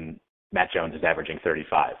 33, and Matt Jones is averaging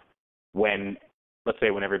 35. Let's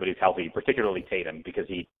say when everybody's healthy, particularly Tatum, because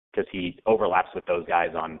he overlaps with those guys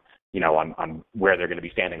on where they're going to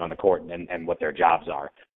be standing on the court and what their jobs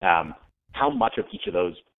are. How much of each of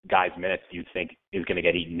those guys' minutes do you think is going to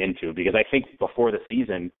get eaten into? Because I think before the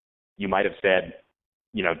season, you might have said,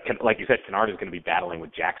 like you said, Kennard is going to be battling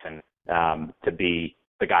with Jackson to be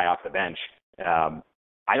the guy off the bench.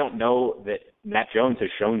 I don't know that Matt Jones has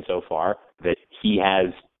shown so far that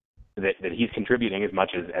that he's contributing as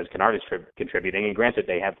much as Kennard is contributing. And granted,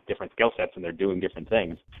 they have different skill sets and they're doing different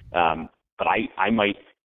things. But I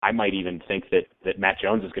might even think that Matt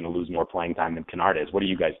Jones is going to lose more playing time than Kennard is. What do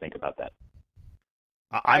you guys think about that?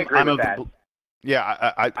 I agree with that.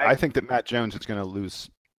 I think that Matt Jones is going to lose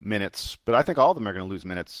minutes, but I think all of them are going to lose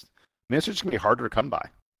minutes. Minutes are just going to be harder to come by.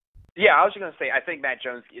 Yeah, I was just going to say, I think Matt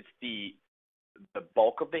Jones gets the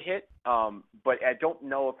bulk of the hit, but I don't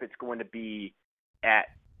know if it's going to be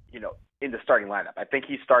in the starting lineup. I think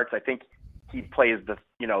he starts. I think he plays the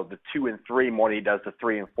 2 and 3 more than he does the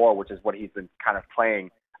 3 and 4, which is what he's been kind of playing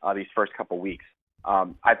these first couple weeks.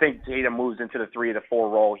 I think Tatum moves into the 3 to 4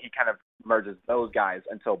 role. He kind of merges those guys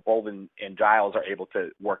until Bolden and Giles are able to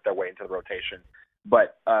work their way into the rotation.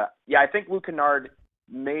 But I think Luke Kennard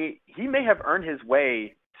may have earned his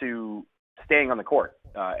way to staying on the court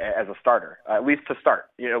as a starter, at least to start.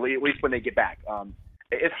 At least when they get back.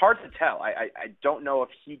 It's hard to tell. I don't know if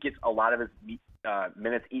he gets a lot of his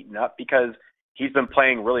minutes eaten up because he's been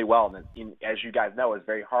playing really well. And as you guys know, it's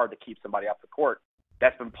very hard to keep somebody off the court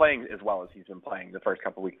that's been playing as well as he's been playing the first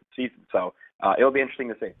couple of weeks of the season. So it'll be interesting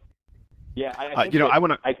to see. Yeah, I was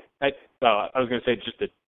going to say just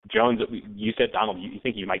Jones, you said, Donald, you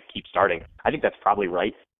think he might keep starting. I think that's probably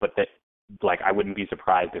right, but that, like, I wouldn't be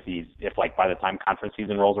surprised if like by the time conference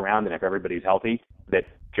season rolls around and if everybody's healthy, that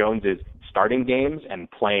Jones is starting games and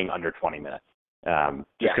playing under 20 minutes.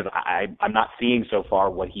 Just because I'm not seeing so far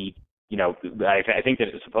what he, I think that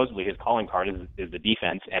supposedly his calling card is the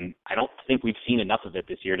defense, and I don't think we've seen enough of it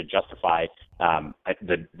this year to justify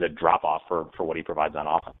the drop off for what he provides on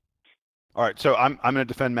offense. All right, so I'm going to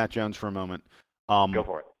defend Matt Jones for a moment. Go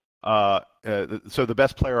for it. So the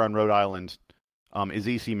best player on Rhode Island is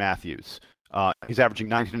E.C. Matthews. He's averaging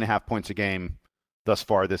 19.5 points a game thus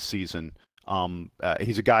far this season.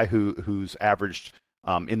 He's a guy who's averaged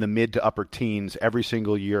in the mid to upper teens every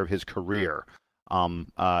single year of his career.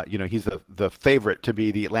 He's the favorite to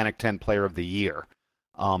be the Atlantic 10 Player of the Year.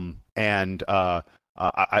 I'm not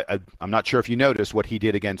sure if you noticed what he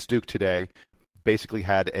did against Duke today. Basically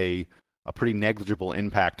had a pretty negligible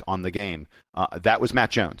impact on the game. That was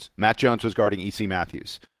Matt Jones. Matt Jones was guarding E.C.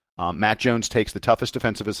 Matthews. Matt Jones takes the toughest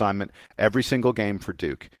defensive assignment every single game for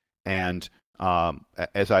Duke. And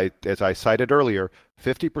as I cited earlier,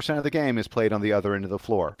 50% of the game is played on the other end of the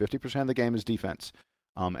floor. 50% of the game is defense.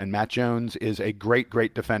 And Matt Jones is a great,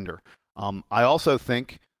 great defender. I also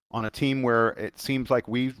think on a team where it seems like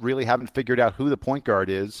we really haven't figured out who the point guard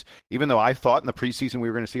is, even though I thought in the preseason we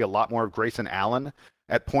were going to see a lot more of Grayson Allen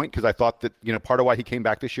at point, because I thought that part of why he came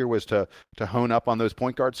back this year was to hone up on those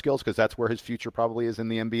point guard skills, because that's where his future probably is in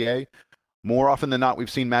the NBA. More often than not, we've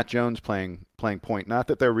seen Matt Jones playing point. Not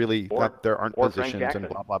that there aren't positions and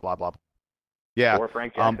blah blah blah blah. Yeah, or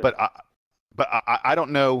Frank Jackson. But I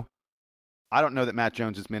don't know. I don't know that Matt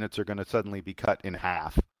Jones's minutes are going to suddenly be cut in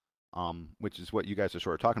half, which is what you guys are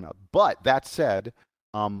sort of talking about. But that said,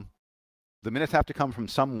 the minutes have to come from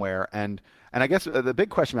somewhere, and I guess the big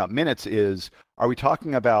question about minutes is: are we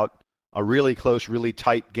talking about a really close, really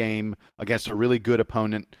tight game against a really good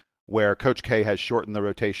opponent, where Coach K has shortened the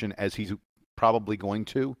rotation as he's probably going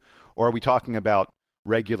to, or are we talking about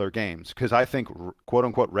regular games? Because I think, quote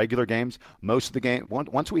unquote, regular games, most of the game,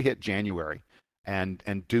 once we hit January, and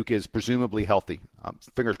Duke is presumably healthy,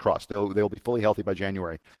 fingers crossed, they'll be fully healthy by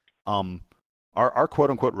January. Our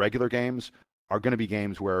quote unquote regular games are going to be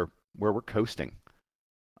games where we're coasting.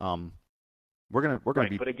 We're gonna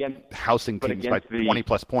be housing teams by 20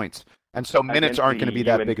 plus points, and so minutes aren't going to be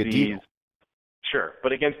that big a deal. Sure,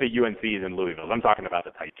 but against the UNCs and Louisville, I'm talking about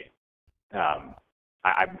the tight game.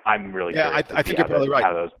 I'm really curious I think you're probably right.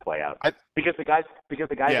 How those play out, because the guys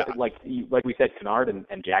like we said, Kennard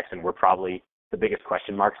and Jackson were probably the biggest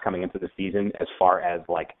question marks coming into the season as far as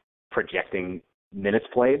like projecting minutes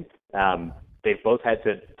played. They've both had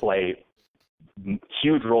to play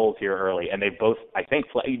huge roles here early, and they both, I think,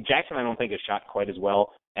 Jackson I don't think has shot quite as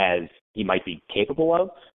well as he might be capable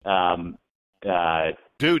of.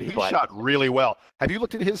 Dude, he shot really well. Have you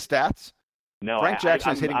looked at his stats? No, Frank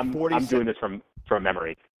Jackson is hitting 40. I'm doing this from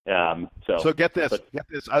memory. So get this.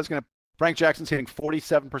 Frank Jackson's hitting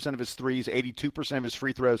 47% of his threes, 82% of his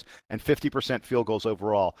free throws, and 50% field goals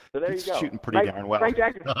overall. So there He's you go. Shooting pretty darn well. Frank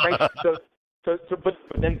Jackson. But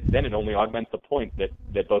then it only augments the point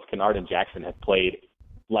that both Kennard and Jackson have played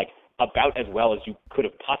like about as well as you could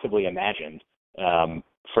have possibly imagined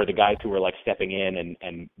for the guys who were like stepping in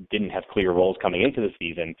and didn't have clear roles coming into the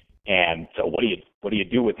season. And so what do you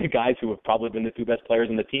do with the guys who have probably been the two best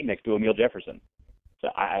players in the team next to Emil Jefferson? So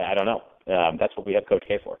I don't know. That's what we have Coach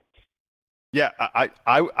K for. Yeah,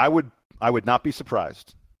 I would not be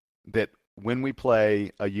surprised that when we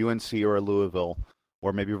play a UNC or a Louisville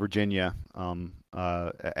or maybe Virginia, and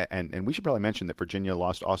we should probably mention that Virginia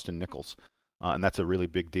lost Austin Nichols, and that's a really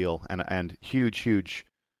big deal, and huge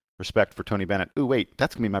respect for Tony Bennett. Ooh, wait,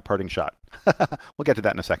 that's gonna be my parting shot. We'll get to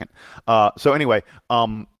that in a second. So anyway,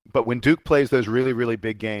 but when Duke plays those really, really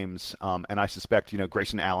big games, and I suspect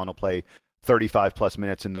Grayson Allen will play 35 plus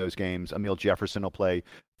minutes in those games. Emil Jefferson will play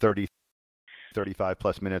 35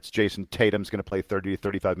 plus minutes. Jason Tatum's going to play 30 to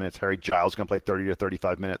 35 minutes. Harry Giles is going to play 30 to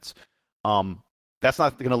 35 minutes. That's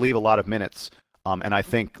not going to leave a lot of minutes. And I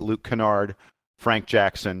think Luke Kennard, Frank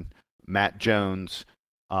Jackson, Matt Jones,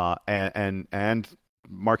 and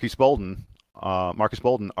Marcus Bolden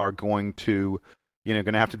are going to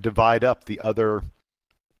have to divide up the other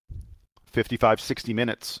 55, 60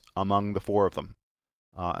 minutes among the four of them.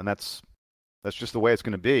 And that's just the way it's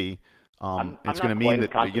going to be. It's going to mean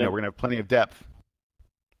that we're going to have plenty of depth.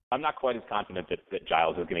 I'm not quite as confident that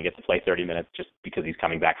Giles is going to get to play 30 minutes just because he's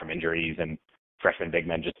coming back from injuries, and freshman big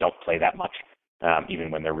men just don't play that much,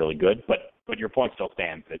 even when they're really good. But your point still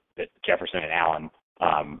stands that Jefferson and Allen,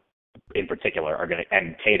 in particular,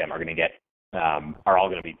 and Tatum are all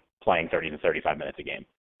going to be playing 30 to 35 minutes a game.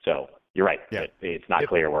 So you're right. Yeah. It's not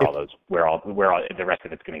clear where all the rest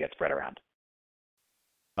of it's going to get spread around.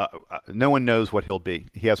 No one knows what he'll be.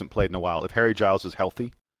 He hasn't played in a while. If Harry Giles is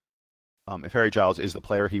healthy, if Harry Giles is the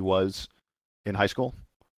player he was in high school,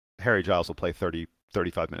 Harry Giles will play 30,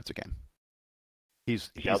 35 minutes a game.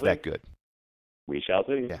 He's that good. We shall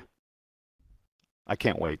see. Yeah. I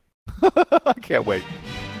can't wait. I can't wait.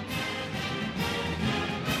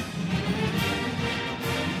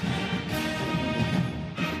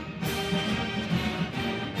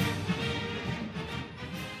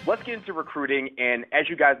 Let's get into recruiting. And as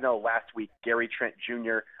you guys know, last week, Gary Trent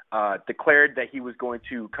Jr. Declared that he was going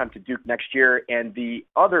to come to Duke next year. And the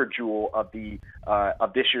other jewel of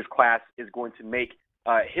this year's class is going to make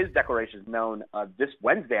his declarations known this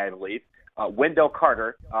Wednesday, I believe. Wendell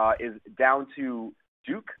Carter is down to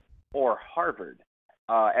Duke or Harvard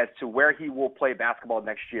as to where he will play basketball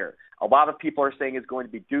next year. A lot of people are saying it's going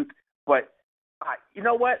to be Duke, but you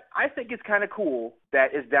know what? I think it's kind of cool that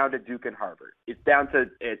it's down to Duke and Harvard. It's down to,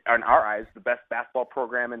 in our eyes, the best basketball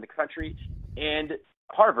program in the country, and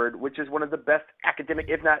Harvard, which is one of the best academic,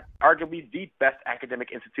 if not arguably the best academic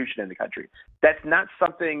institution in the country. That's not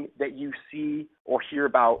something that you see or hear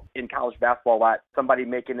about in college basketball a lot, somebody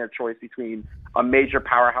making their choice between a major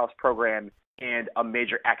powerhouse program and a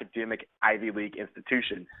major academic Ivy League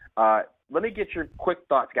institution. Let me get your quick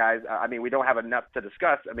thoughts, guys. I mean, we don't have enough to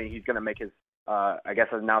discuss. I mean, he's going to make his his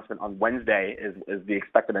announcement on Wednesday is the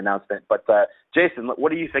expected announcement. But Jason,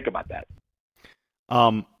 what do you think about that?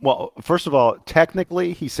 Well, first of all,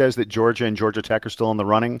 technically, he says that Georgia and Georgia Tech are still in the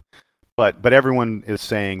running, but everyone is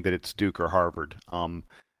saying that it's Duke or Harvard.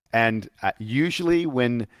 And usually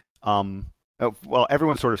when,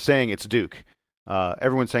 everyone's sort of saying it's Duke.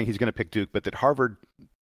 Everyone's saying he's going to pick Duke, but that Harvard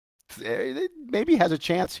maybe has a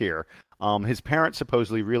chance here. His parents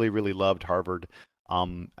supposedly really, really loved Harvard.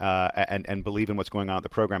 And believe in what's going on at the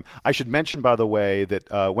program. I should mention, by the way,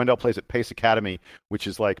 that Wendell plays at Pace Academy, which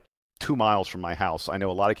is like 2 miles from my house. I know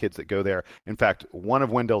a lot of kids that go there. In fact, one of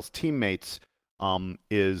Wendell's teammates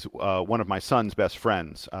is one of my son's best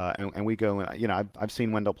friends, and we go. I've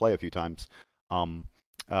seen Wendell play a few times, and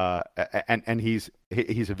he's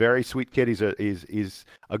a very sweet kid. He's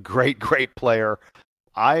a great player.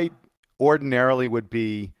 I ordinarily would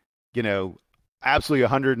be, absolutely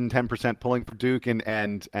 110% pulling for Duke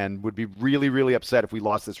and would be really, really upset if we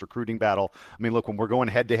lost this recruiting battle. I mean, look, when we're going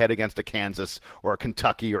head-to-head against a Kansas or a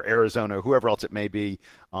Kentucky or Arizona or whoever else it may be,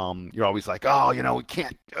 you're always like, we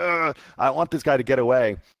can't, I want this guy to get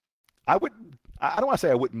away. I don't want to say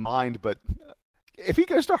I wouldn't mind, but if he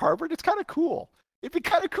goes to Harvard, it's kind of cool. It'd be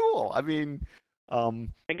kind of cool. I mean,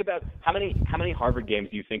 think about how many Harvard games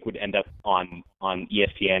do you think would end up on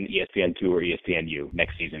ESPN, ESPN2, or ESPNU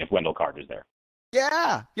next season if Wendell Carter's there?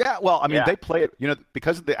 Yeah. Well, I mean, they play it,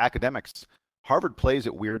 because of the academics, Harvard plays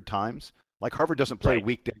at weird times. Like Harvard doesn't play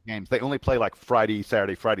weekday games. They only play like Friday,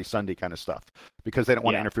 Saturday, Friday, Sunday kind of stuff because they don't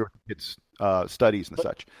want to interfere with kids' studies and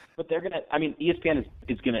such. But they're going to, ESPN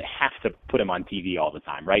is going to have to put him on TV all the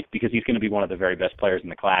time, right? Because he's going to be one of the very best players in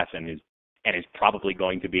the class and is probably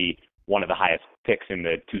going to be one of the highest picks in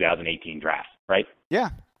the 2018 draft, right? Yeah.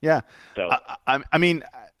 So,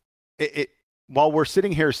 while we're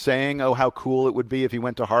sitting here saying, how cool it would be if he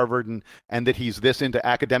went to Harvard and that he's this into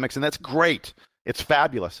academics, and that's great. It's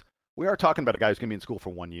fabulous. We are talking about a guy who's going to be in school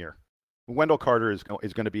for 1 year. Wendell Carter is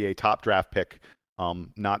going to be a top draft pick,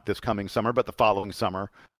 not this coming summer, but the following summer.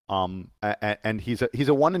 And he's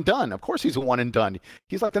a one and done. Of course he's a one and done.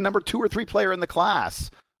 He's like the number 2 or 3 player in the class.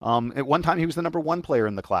 At one time he was the number 1 player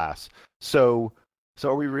in the class. So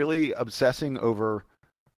are we really obsessing over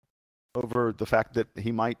the fact that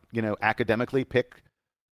he might, academically pick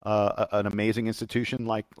an amazing institution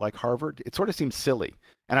like Harvard? It sort of seems silly.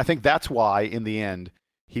 And I think that's why, in the end,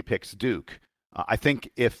 he picks Duke. I think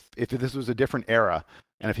if this was a different era,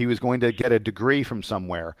 and if he was going to get a degree from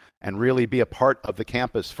somewhere and really be a part of the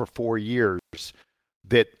campus for 4 years,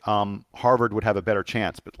 that Harvard would have a better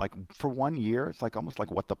chance. But like for 1 year, it's like almost like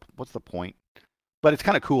what's the point? But it's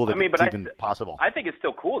kind of cool that it's even possible. I think it's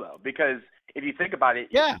still cool though, because if you think about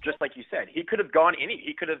it, just like you said, he could have gone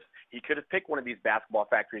he could have picked one of these basketball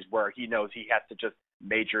factories where he knows he has to just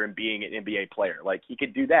major in being an NBA player. Like he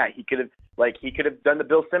could do that. He could have done the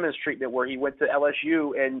Bill Simmons treatment where he went to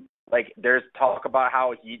LSU and like there's talk about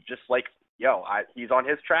how he just like, he's on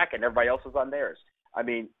his track and everybody else is on theirs. I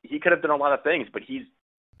mean, he could have done a lot of things, but he's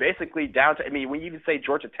basically down to, when you even say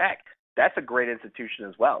Georgia Tech, that's a great institution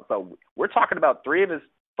as well. So we're talking about 3 of his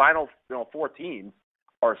final 4 teams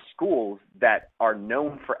are schools that are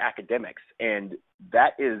known for academics, and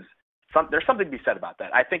that is there's something to be said about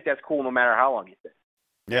that. I think that's cool no matter how long he's been.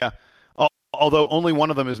 Yeah. Although only one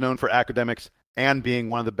of them is known for academics and being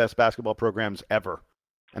one of the best basketball programs ever.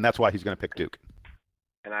 And that's why he's going to pick Duke.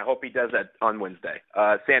 And I hope he does that on Wednesday.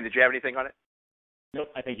 Sam, did you have anything on it? Nope,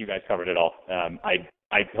 I think you guys covered it all.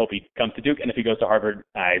 I hope he comes to Duke, and if he goes to Harvard,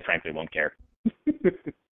 I frankly won't care.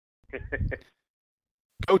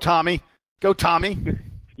 Go Tommy. Go Tommy.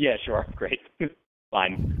 Yeah, sure. Great.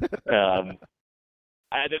 Fine. There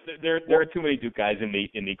are too many Duke guys in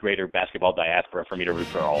the greater basketball diaspora for me to root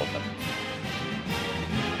for all of them.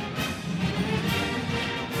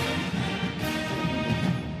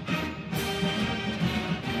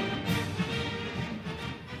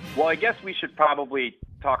 Well, I guess we should probably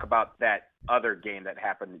talk about that other game that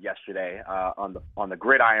happened yesterday on the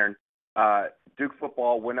gridiron. Duke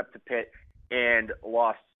football went up to Pitt and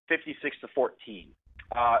lost 56-14.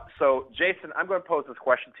 So, Jason, I'm going to pose this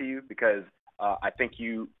question to you because I think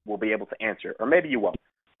you will be able to answer, or maybe you won't.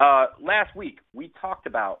 Last week, we talked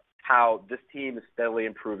about how this team is steadily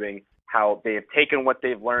improving, how they have taken what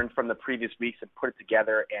they've learned from the previous weeks and put it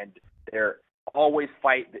together, and they're always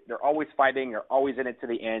fighting, they're always in it to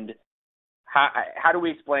the end. How do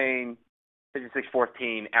we explain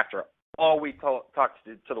 56-14 after all we talked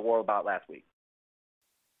to the world about last week?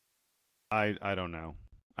 I don't know.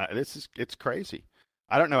 It's crazy.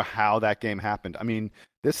 I don't know how that game happened. I mean,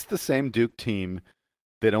 this is the same Duke team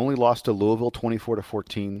that only lost to Louisville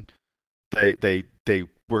 24-14. They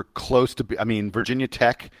were close to. I mean, Virginia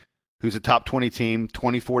Tech, who's a top 20 team,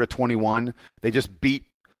 24-21. They just beat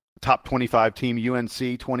top 25 team UNC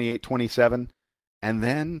 28-27, and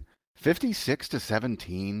then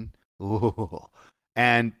 56-17. Ooh.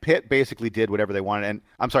 And Pitt basically did whatever they wanted. And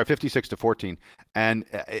I'm sorry, 56-14. And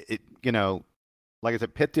like I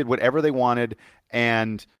said, Pitt did whatever they wanted.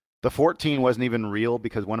 And the 14 wasn't even real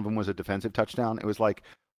because one of them was a defensive touchdown. It was like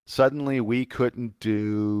suddenly we couldn't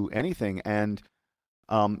do anything. And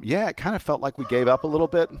it kind of felt like we gave up a little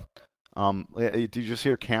bit. Did you just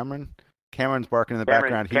hear Cameron? Cameron's barking in the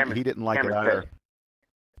background. He didn't like it either.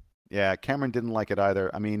 Yeah, Cameron didn't like it either.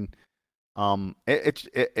 I mean,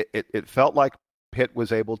 it felt like Pitt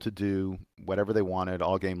was able to do whatever they wanted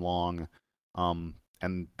all game long,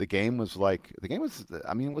 and the game was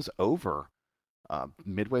it was over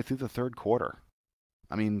midway through the third quarter.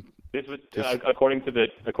 I mean, this was according to the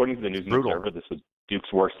News and Observer, this was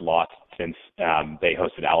Duke's worst loss since they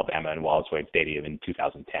hosted Alabama in Wallace Wade Stadium in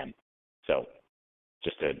 2010. So,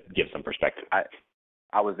 just to give some perspective,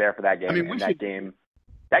 I was there for that game. I mean,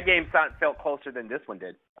 that game felt closer than this one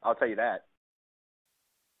did. I'll tell you that.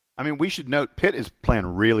 I mean, we should note Pitt is playing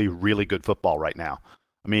really, really good football right now.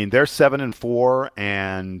 I mean, they're 7-4,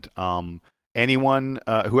 and anyone,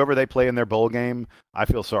 whoever they play in their bowl game, I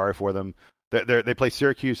feel sorry for them. They play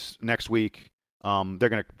Syracuse next week. They're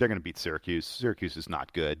gonna beat Syracuse. Syracuse is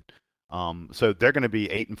not good. So they're going to be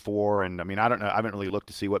 8-4, and I mean, I don't know. I haven't really looked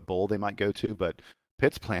to see what bowl they might go to, but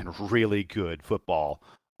Pitt's playing really good football.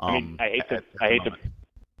 I mean, I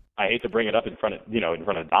hate to bring it up in front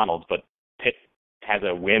of Donald's, but Pitt has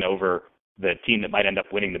a win over the team that might end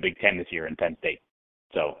up winning the Big Ten this year in Penn State.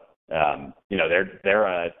 So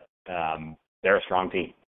they're a strong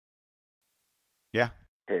team. Yeah.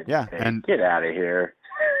 And get out of here.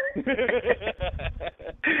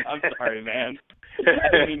 I'm sorry, man.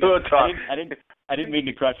 I didn't mean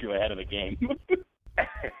to crush you ahead of the game.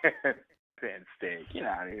 Penn State, get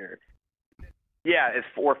out of here. Yeah,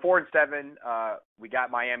 we're 4-7. We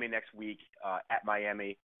got Miami next week at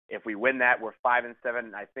Miami. If we win that, we're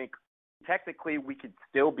 5-7. I think technically we could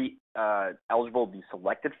still be eligible to be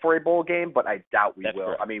selected for a bowl game, but I doubt we will.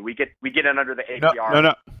 Correct. I mean, we get in under the APR.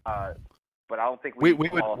 No. But I don't think we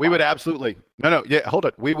would absolutely. No. Yeah, hold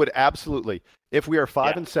it. We would absolutely. If we are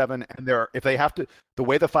 5-7, and if they have to, the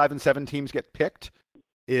way the 5-7 teams get picked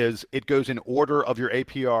is it goes in order of your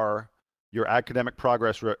APR, your academic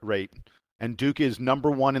progress rate, and Duke is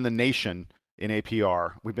number one in the nation in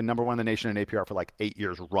APR. We've been number one in the nation in APR for like 8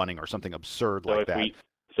 years running, or something absurd like that.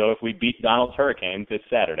 So if we beat Donald's Hurricanes this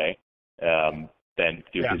Saturday, then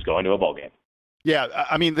Duke is going to a bowl game. Yeah,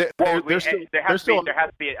 I mean, there has to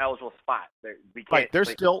be an eligible spot. There's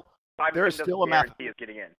still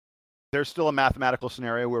a mathematical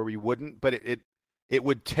scenario where we wouldn't, but it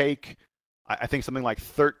would take, I think, something like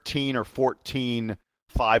 13 or 14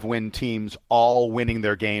 5-win teams all winning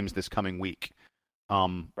their games this coming week,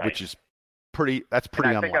 which is pretty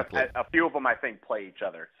unlikely. A few of them, I think, play each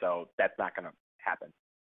other, so that's not going to happen.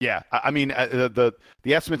 Yeah, I mean, the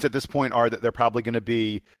estimates at this point are that they're probably going to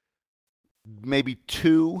be maybe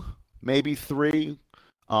 2, maybe 3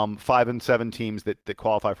 5-7 teams that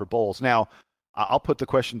qualify for bowls. Now, I'll put the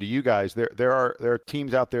question to you guys. There are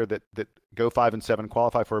teams out there that go 5-7,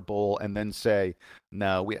 qualify for a bowl, and then say,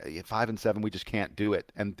 no, we 5-7, we just can't do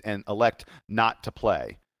it, and elect not to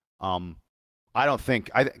play. I don't think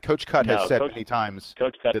Coach Cutt has said many times.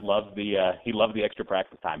 Coach Cutt loved the extra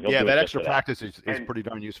practice time. He'll yeah, do that it extra practice is pretty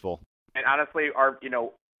darn useful. And honestly,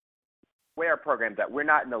 way our program's at, we're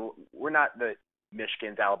not the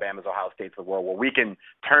Michigans, Alabamas, Ohio States of the world where we can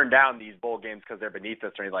turn down these bowl games because they're beneath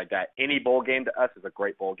us or anything like that. Any bowl game to us is a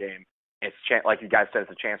great bowl game. It's like you guys said,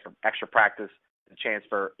 it's a chance for extra practice, it's a chance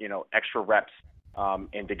for extra reps,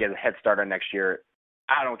 and to get a head start on next year.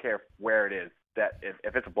 I don't care where it is. That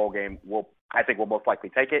if it's a bowl game, I think we'll most likely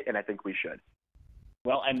take it, and I think we should.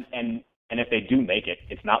 Well, and if they do make it,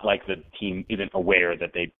 it's not like the team isn't aware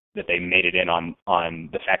that they made it in on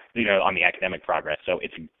the fact on the academic progress. So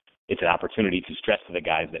it's an opportunity to stress to the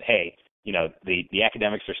guys that, hey, the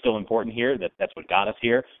academics are still important here. That's what got us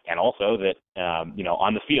here, and also that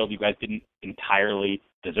on the field you guys didn't entirely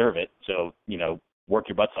deserve it. So work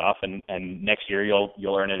your butts off, and next year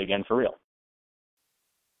you'll earn it again for real.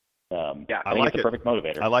 I think it's a perfect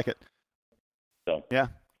motivator. I like it. So yeah,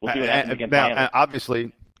 we'll see what happens against Miami. And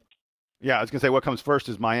obviously, yeah, I was going to say what comes first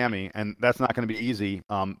is Miami, and that's not going to be easy.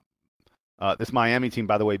 This Miami team,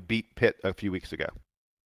 by the way, beat Pitt a few weeks ago.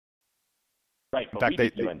 Right. In fact, they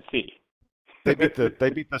beat UNC. They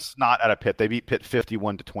beat the snot out of Pitt. They beat Pitt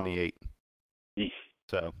 51-28.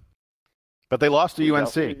 So, but they lost to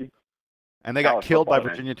UNC, and they got killed by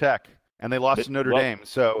Virginia Tech. And they lost to Notre Dame,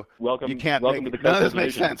 so you can't welcome make to the none of this Coastal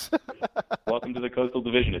makes Division. sense. Welcome to the Coastal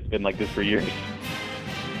Division. It's been like this for years.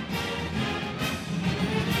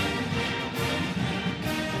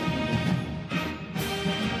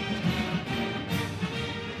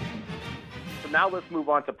 So now let's move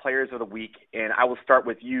on to players of the week, and I will start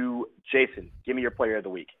with you, Jason. Give me your player of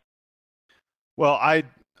the week. Well, I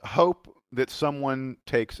hope that someone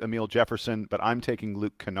takes Emil Jefferson, but I'm taking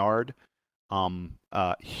Luke Kennard.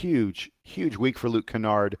 Huge week for Luke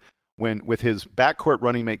Kennard with his backcourt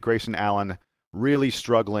running mate Grayson Allen really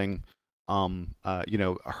struggling,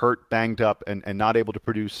 hurt, banged up, and not able to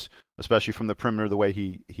produce, especially from the perimeter the way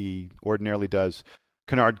he ordinarily does.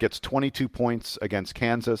 Kennard gets 22 points against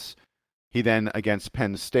Kansas. He then against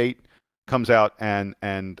Penn State comes out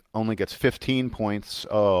and only gets 15 points.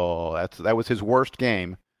 Oh, that was his worst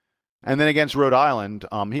game. And then against Rhode Island,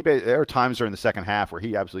 there were times during the second half where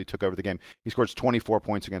he absolutely took over the game. He scores 24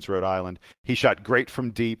 points against Rhode Island. He shot great from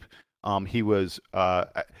deep. He was.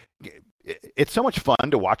 It's so much fun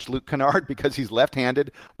to watch Luke Kennard because he's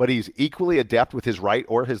left-handed, but he's equally adept with his right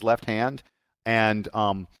or his left hand. And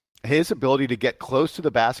his ability to get close to the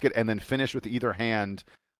basket and then finish with either hand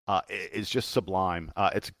is just sublime.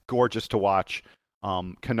 It's gorgeous to watch.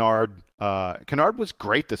 Kennard was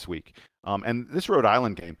great this week. And this Rhode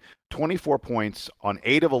Island game, 24 points on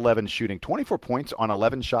 8 of 11 shooting, 24 points on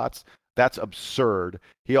 11 shots. That's absurd.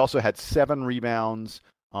 He also had 7 rebounds.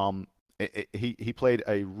 He played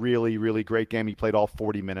a really, really great game. He played all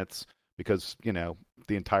 40 minutes because, the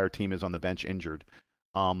entire team is on the bench injured.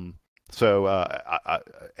 As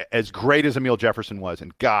great as Emil Jefferson was,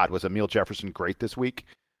 and God, was Emil Jefferson great this week,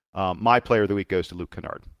 my player of the week goes to Luke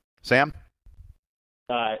Kennard. Sam?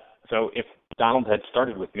 So if Donald had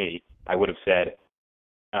started with me, I would have said,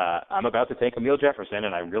 I'm about to take Emil Jefferson,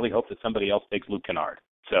 and I really hope that somebody else takes Luke Kennard.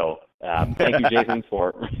 So thank you, Jason,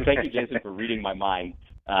 for reading my mind.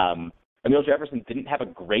 Emil Jefferson didn't have a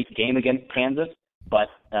great game against Kansas, but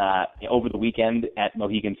over the weekend at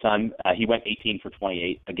Mohegan Sun, he went 18 for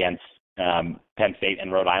 28 against Penn State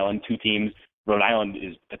and Rhode Island, two teams. Rhode Island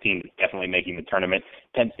is a team that's definitely making the tournament.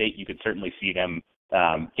 Penn State, you could certainly see them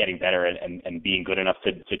getting better and being good enough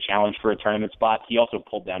to challenge for a tournament spot. He also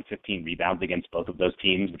pulled down 15 rebounds against both of those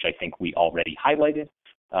teams, which I think we already highlighted.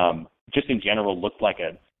 Just in general, looked like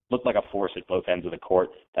a force at both ends of the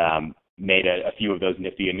court. Made a few of those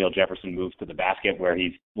nifty Emil Jefferson moves to the basket where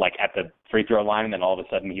he's like at the free throw line, and then all of a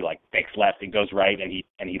sudden he like fakes left and goes right, and he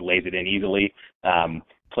lays it in easily.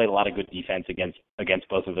 Played a lot of good defense against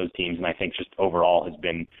both of those teams, and I think just overall has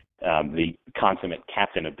been the consummate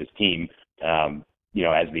captain of this team. As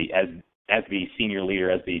the senior leader,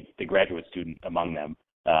 as the graduate student among them.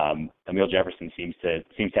 Emil Jefferson seems to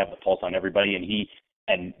have the pulse on everybody, and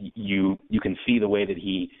you can see the way that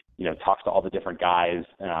he talks to all the different guys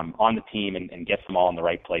on the team and gets them all in the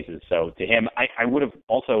right places. So to him, I would have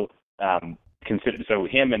also considered. So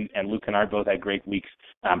him and Luke Kennard both had great weeks.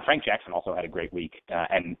 Frank Jackson also had a great week,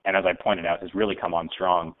 and as I pointed out, has really come on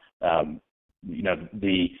strong.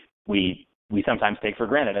 We sometimes take for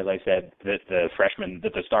granted, as I said, that the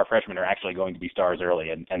star freshmen are actually going to be stars early,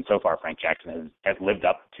 and so far Frank Jackson has lived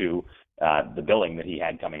up to the billing that he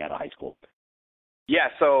had coming out of high school. Yeah,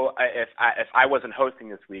 so if I wasn't hosting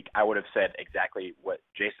this week, I would have said exactly what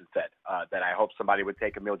Jason said, that I hope somebody would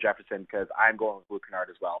take Emil Jefferson because I'm going with Luke Kennard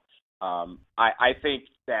as well. I think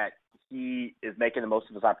that he is making the most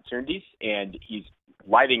of his opportunities, and he's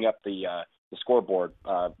lighting up the scoreboard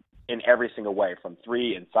in every single way, from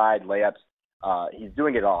three, inside, layups. He's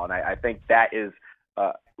doing it all, and I think that is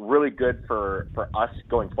really good for us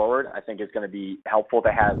going forward. I think it's going to be helpful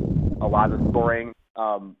to have a lot of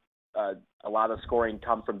scoring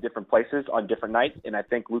come from different places on different nights, and I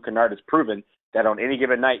think Luke Kennard has proven that on any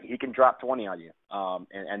given night he can drop 20 on you,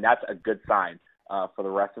 and that's a good sign for the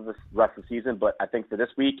rest of the season. But I think for this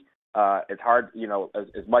week, it's hard.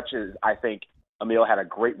 As much as I think Emil had a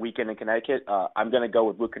great weekend in Connecticut, I'm going to go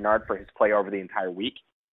with Luke Kennard for his play over the entire week,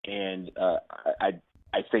 and I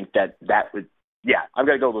think that would. Yeah, I'm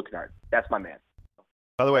going to go with Luke Kennard. That's my man.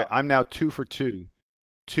 By the way, I'm now 2 for 2.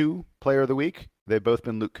 2 player of the week. They've both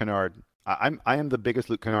been Luke Kennard. I am the biggest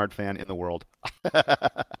Luke Kennard fan in the world.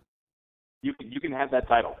 You can have that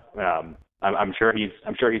title. I'm sure he's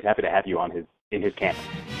happy to have you in his camp.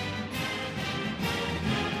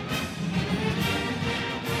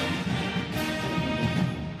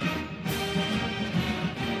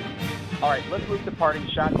 All right, let's move to parting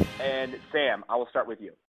shots. And Sam, I will start with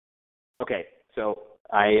you. Okay, so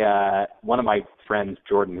one of my friends,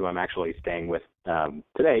 Jordan, who I'm actually staying with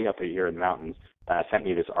today up here in the mountains, sent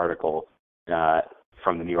me this article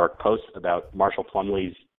from the New York Post about Marshall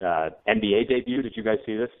Plumlee's NBA debut. Did you guys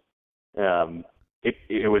see this?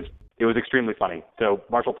 It was extremely funny. So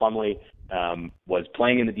Marshall Plumlee was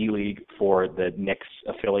playing in the D League for the Knicks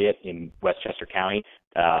affiliate in Westchester County,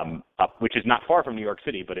 which is not far from New York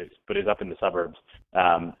City, but is up in the suburbs,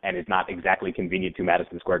 and is not exactly convenient to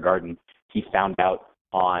Madison Square Garden. He found out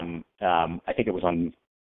on I think it was on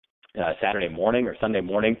Saturday morning or Sunday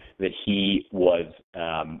morning that he was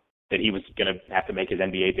going to have to make his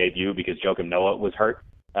NBA debut because Joakim Noah was hurt.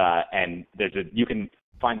 And you can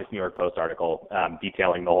find this New York Post article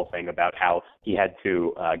detailing the whole thing about how he had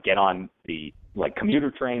to get on the commuter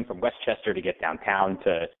train from Westchester to get downtown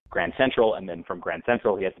to Grand Central, and then from Grand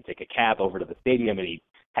Central he had to take a cab over to the stadium, and he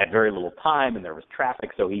had very little time, and there was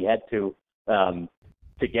traffic, so he had to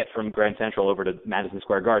get from Grand Central over to Madison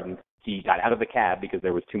Square Garden. He got out of the cab because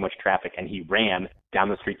there was too much traffic, and he ran down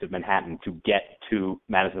the streets of Manhattan to get to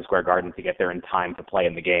Madison Square Garden to get there in time to play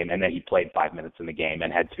in the game. And then he played 5 minutes in the game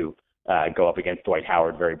and had to go up against Dwight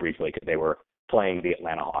Howard very briefly because they were playing the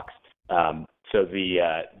Atlanta Hawks. So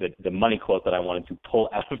the money quote that I wanted to pull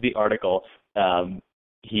out of the article,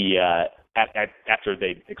 he after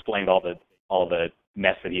they explained all the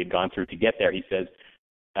mess that he had gone through to get there, he says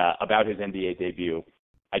about his NBA debut,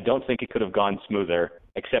 "I don't think it could have gone smoother,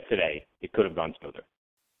 except today. It could have gone smoother."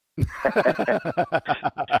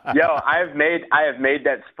 Yo, I have made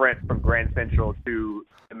that sprint from Grand Central to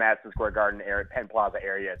the Madison Square Garden area, Penn Plaza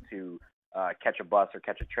area, to catch a bus or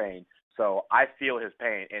catch a train. So I feel his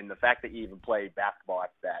pain, and the fact that he even played basketball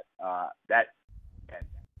after that,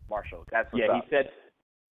 Marshall, that's what's up. He said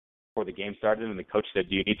before the game started, and the coach said,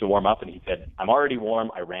 "Do you need to warm up?" And he said, "I'm already warm.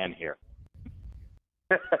 I ran here."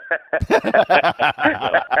 That's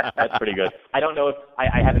pretty good. I don't know if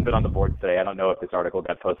I haven't been on the boards today. I don't know if this article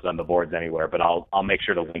got posted on the boards anywhere, but I'll make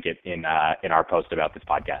sure to link it in our post about this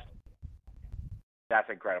podcast. That's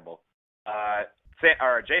incredible.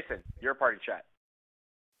 Jason, your party chat.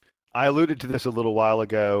 I alluded to this a little while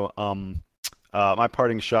ago. My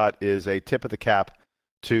parting shot is a tip of the cap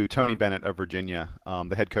to Tony Bennett of Virginia,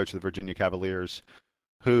 the head coach of the Virginia Cavaliers,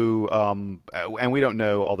 who, and we don't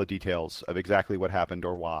know all the details of exactly what happened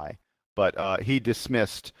or why, but he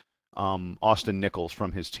dismissed Austin Nichols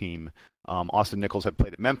from his team. Austin Nichols had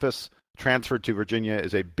played at Memphis, transferred to Virginia,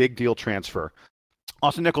 is a big deal transfer.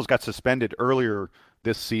 Austin Nichols got suspended earlier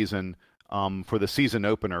this season for the season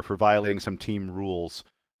opener for violating some team rules.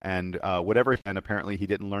 And and apparently he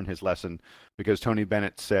didn't learn his lesson because Tony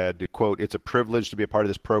Bennett said, quote, "It's a privilege to be a part of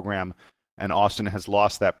this program, and Austin has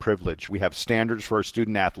lost that privilege. We have standards for our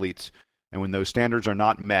student athletes, and when those standards are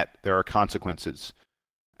not met, there are consequences."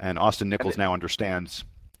 And Austin Nichols now understands.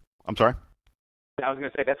 I'm sorry? I was going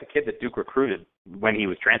to say, that's a kid that Duke recruited when he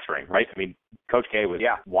was transferring, right? I mean, Coach K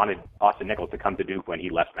wanted Austin Nichols to come to Duke when he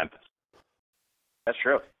left Memphis. That's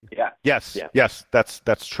true. Yeah. Yes,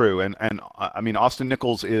 that's true. And I mean, Austin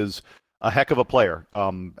Nichols is a heck of a player.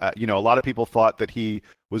 A lot of people thought that he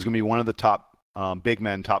was going to be one of the top big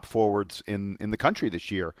men, top forwards in the country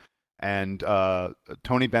this year. And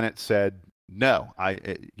Tony Bennett said, "No,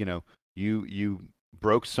 you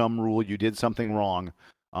broke some rule. You did something wrong."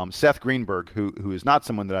 Seth Greenberg, who is not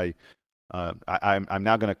someone that I'm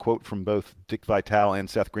now going to quote from both Dick Vitale and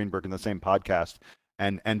Seth Greenberg in the same podcast.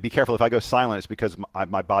 And be careful, if I go silent, it's because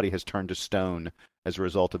my body has turned to stone as a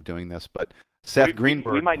result of doing this. But Seth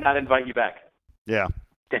Greenberg, we might not invite you back. Yeah.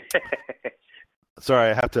 Sorry,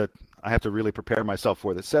 I have to really prepare myself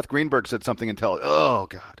for this. Seth Greenberg said something intelligent. Oh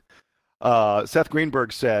God. Seth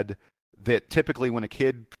Greenberg said that typically when a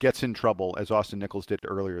kid gets in trouble, as Austin Nichols did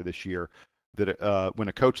earlier this year, that when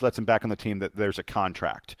a coach lets him back on the team, that there's a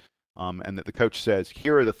contract. And that the coach says,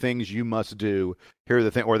 here are the things you must do, here are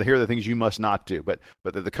the things you must not do. But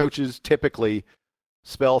that the coaches typically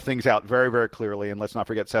spell things out very, very clearly. And let's not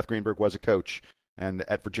forget, Seth Greenberg was a coach. And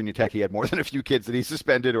at Virginia Tech, he had more than a few kids that he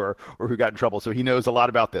suspended or who got in trouble. So he knows a lot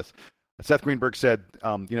about this. Seth Greenberg said,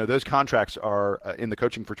 those contracts are in the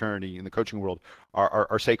coaching fraternity, in the coaching world,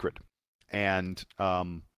 are sacred. And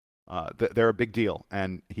they're a big deal.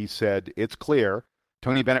 And he said, it's clear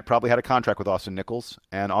Tony Bennett probably had a contract with Austin Nichols,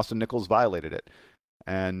 and Austin Nichols violated it.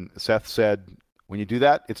 And Seth said, when you do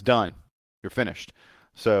that, it's done. You're finished.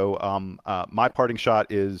 So my parting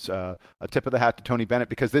shot is a tip of the hat to Tony Bennett,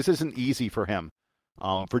 because this isn't easy for him.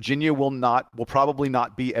 Virginia will probably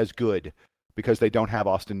not be as good because they don't have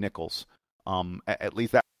Austin Nichols. At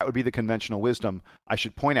least that would be the conventional wisdom. I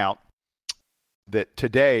should point out that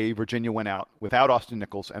today Virginia went out without Austin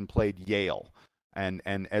Nichols and played Yale. And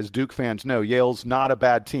as Duke fans know, Yale's not a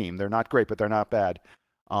bad team. They're not great, but they're not bad.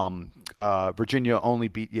 Virginia only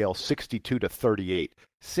beat Yale 62-38.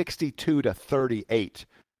 62-38.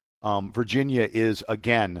 Virginia is,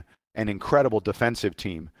 again, an incredible defensive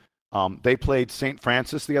team. They played St.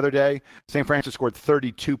 Francis the other day. St. Francis scored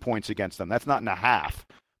 32 points against them. That's not in a half.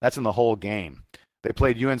 That's in the whole game. They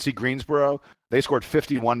played UNC Greensboro. They scored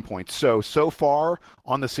 51 points. So far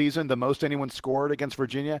on the season, the most anyone scored against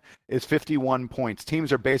Virginia is 51 points.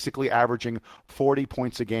 Teams are basically averaging 40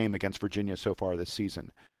 points a game against Virginia so far this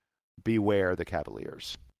season. Beware the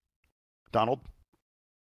Cavaliers. Donald?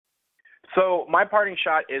 So my parting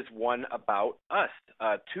shot is one about us.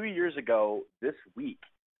 2 years ago this week,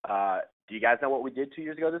 do you guys know what we did 2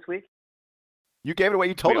 years ago this week? You gave it away.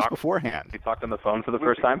 You told us beforehand. We talked on the phone for the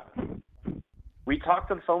first time? We talked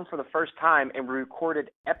on the phone for the first time, and we recorded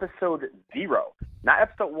episode 0, not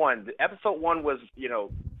episode 1. Episode 1 was,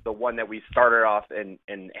 the one that we started off and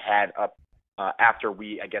had up after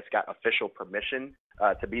we, I guess, got official permission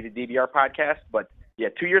to be the DBR podcast. But,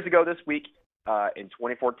 2 years ago this week, in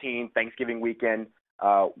 2014, Thanksgiving weekend,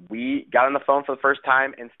 we got on the phone for the first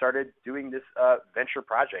time and started doing this venture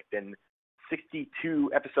project. And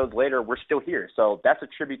 62 episodes later, we're still here. So that's a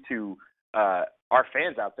tribute to our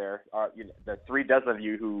fans out there, the 3 dozen of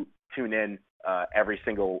you who tune in every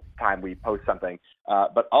single time we post something,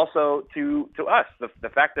 but also to us, the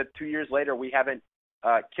fact that 2 years later we haven't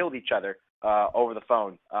killed each other over the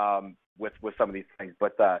phone with some of these things.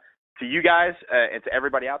 But to you guys and to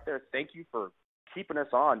everybody out there, thank you for keeping us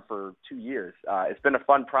on for 2 years. It's been a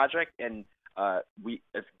fun project, and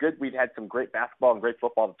it's good. We've had some great basketball and great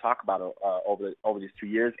football to talk about over these 2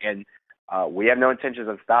 years, and we have no intentions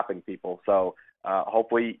of stopping people. So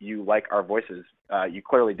hopefully you like our voices. You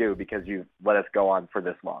clearly do, because you've let us go on for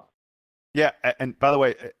this long. Yeah, and by the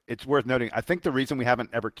way, it's worth noting, I think the reason we haven't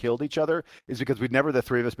ever killed each other is because we've never, the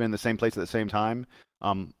 3 of us, been in the same place at the same time.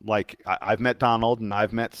 I've met Donald, and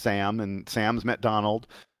I've met Sam, and Sam's met Donald.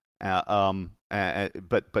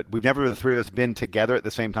 But we've never, the 3 of us, been together at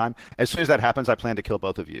the same time. As soon as that happens, I plan to kill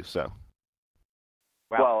both of you. So.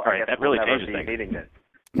 Well, all right, that really changes things.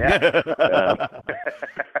 Yeah.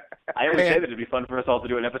 I always say that it'd be fun for us all to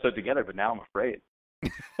do an episode together, but now I'm afraid.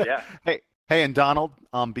 Yeah. Hey, and Donald,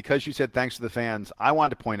 because you said thanks to the fans, I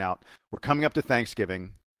wanted to point out we're coming up to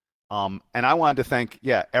Thanksgiving, and I wanted to thank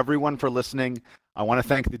everyone for listening. I want to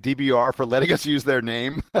thank the DBR for letting us use their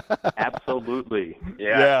name. Absolutely.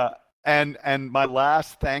 Yeah. And my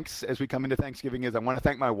last thanks as we come into Thanksgiving is I want to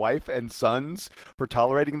thank my wife and sons for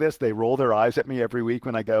tolerating this. They roll their eyes at me every week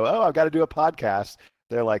when I go, I've got to do a podcast.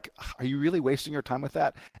 They're like, are you really wasting your time with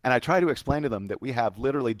that? And I try to explain to them that we have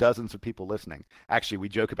literally dozens of people listening. Actually, we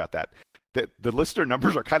joke about that. The listener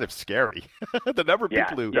numbers are kind of scary. The number of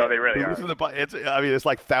people who they really are. Listen to it's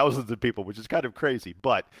like thousands of people, which is kind of crazy.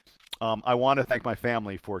 But I want to thank my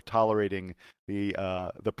family for tolerating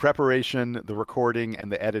the preparation, the recording,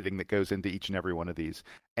 and the editing that goes into each and every one of these.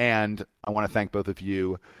 And I want to thank both of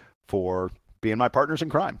you for being my partners in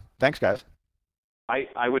crime. Thanks, guys.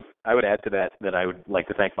 I would add to that I would like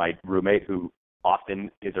to thank my roommate, who often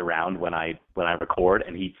is around when I record,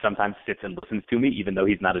 and he sometimes sits and listens to me, even though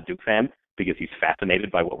he's not a Duke fan, because he's fascinated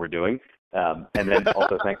by what we're doing. And then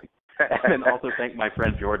also thank my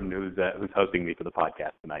friend Jordan, who's hosting me for the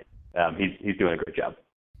podcast tonight. He's doing a great job.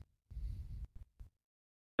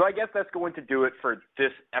 So I guess that's going to do it for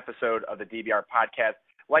this episode of the DBR podcast.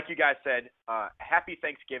 like you guys said, happy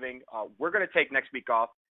Thanksgiving. We're going to take next week off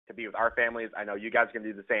to be with our families. I know you guys are going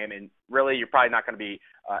to do the same, and really you're probably not going to be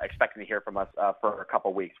expecting to hear from us for a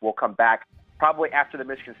couple weeks. We'll come back probably after the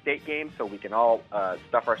Michigan State game so we can all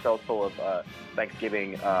stuff ourselves full of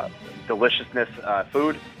Thanksgiving deliciousness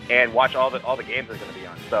food and watch all the games that are going to be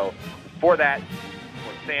on. So for that,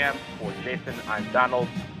 for Sam, for Jason, I'm Donald.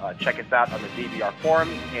 Check us out on the DVR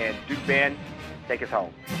forums, and Duke Band, take us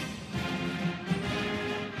home.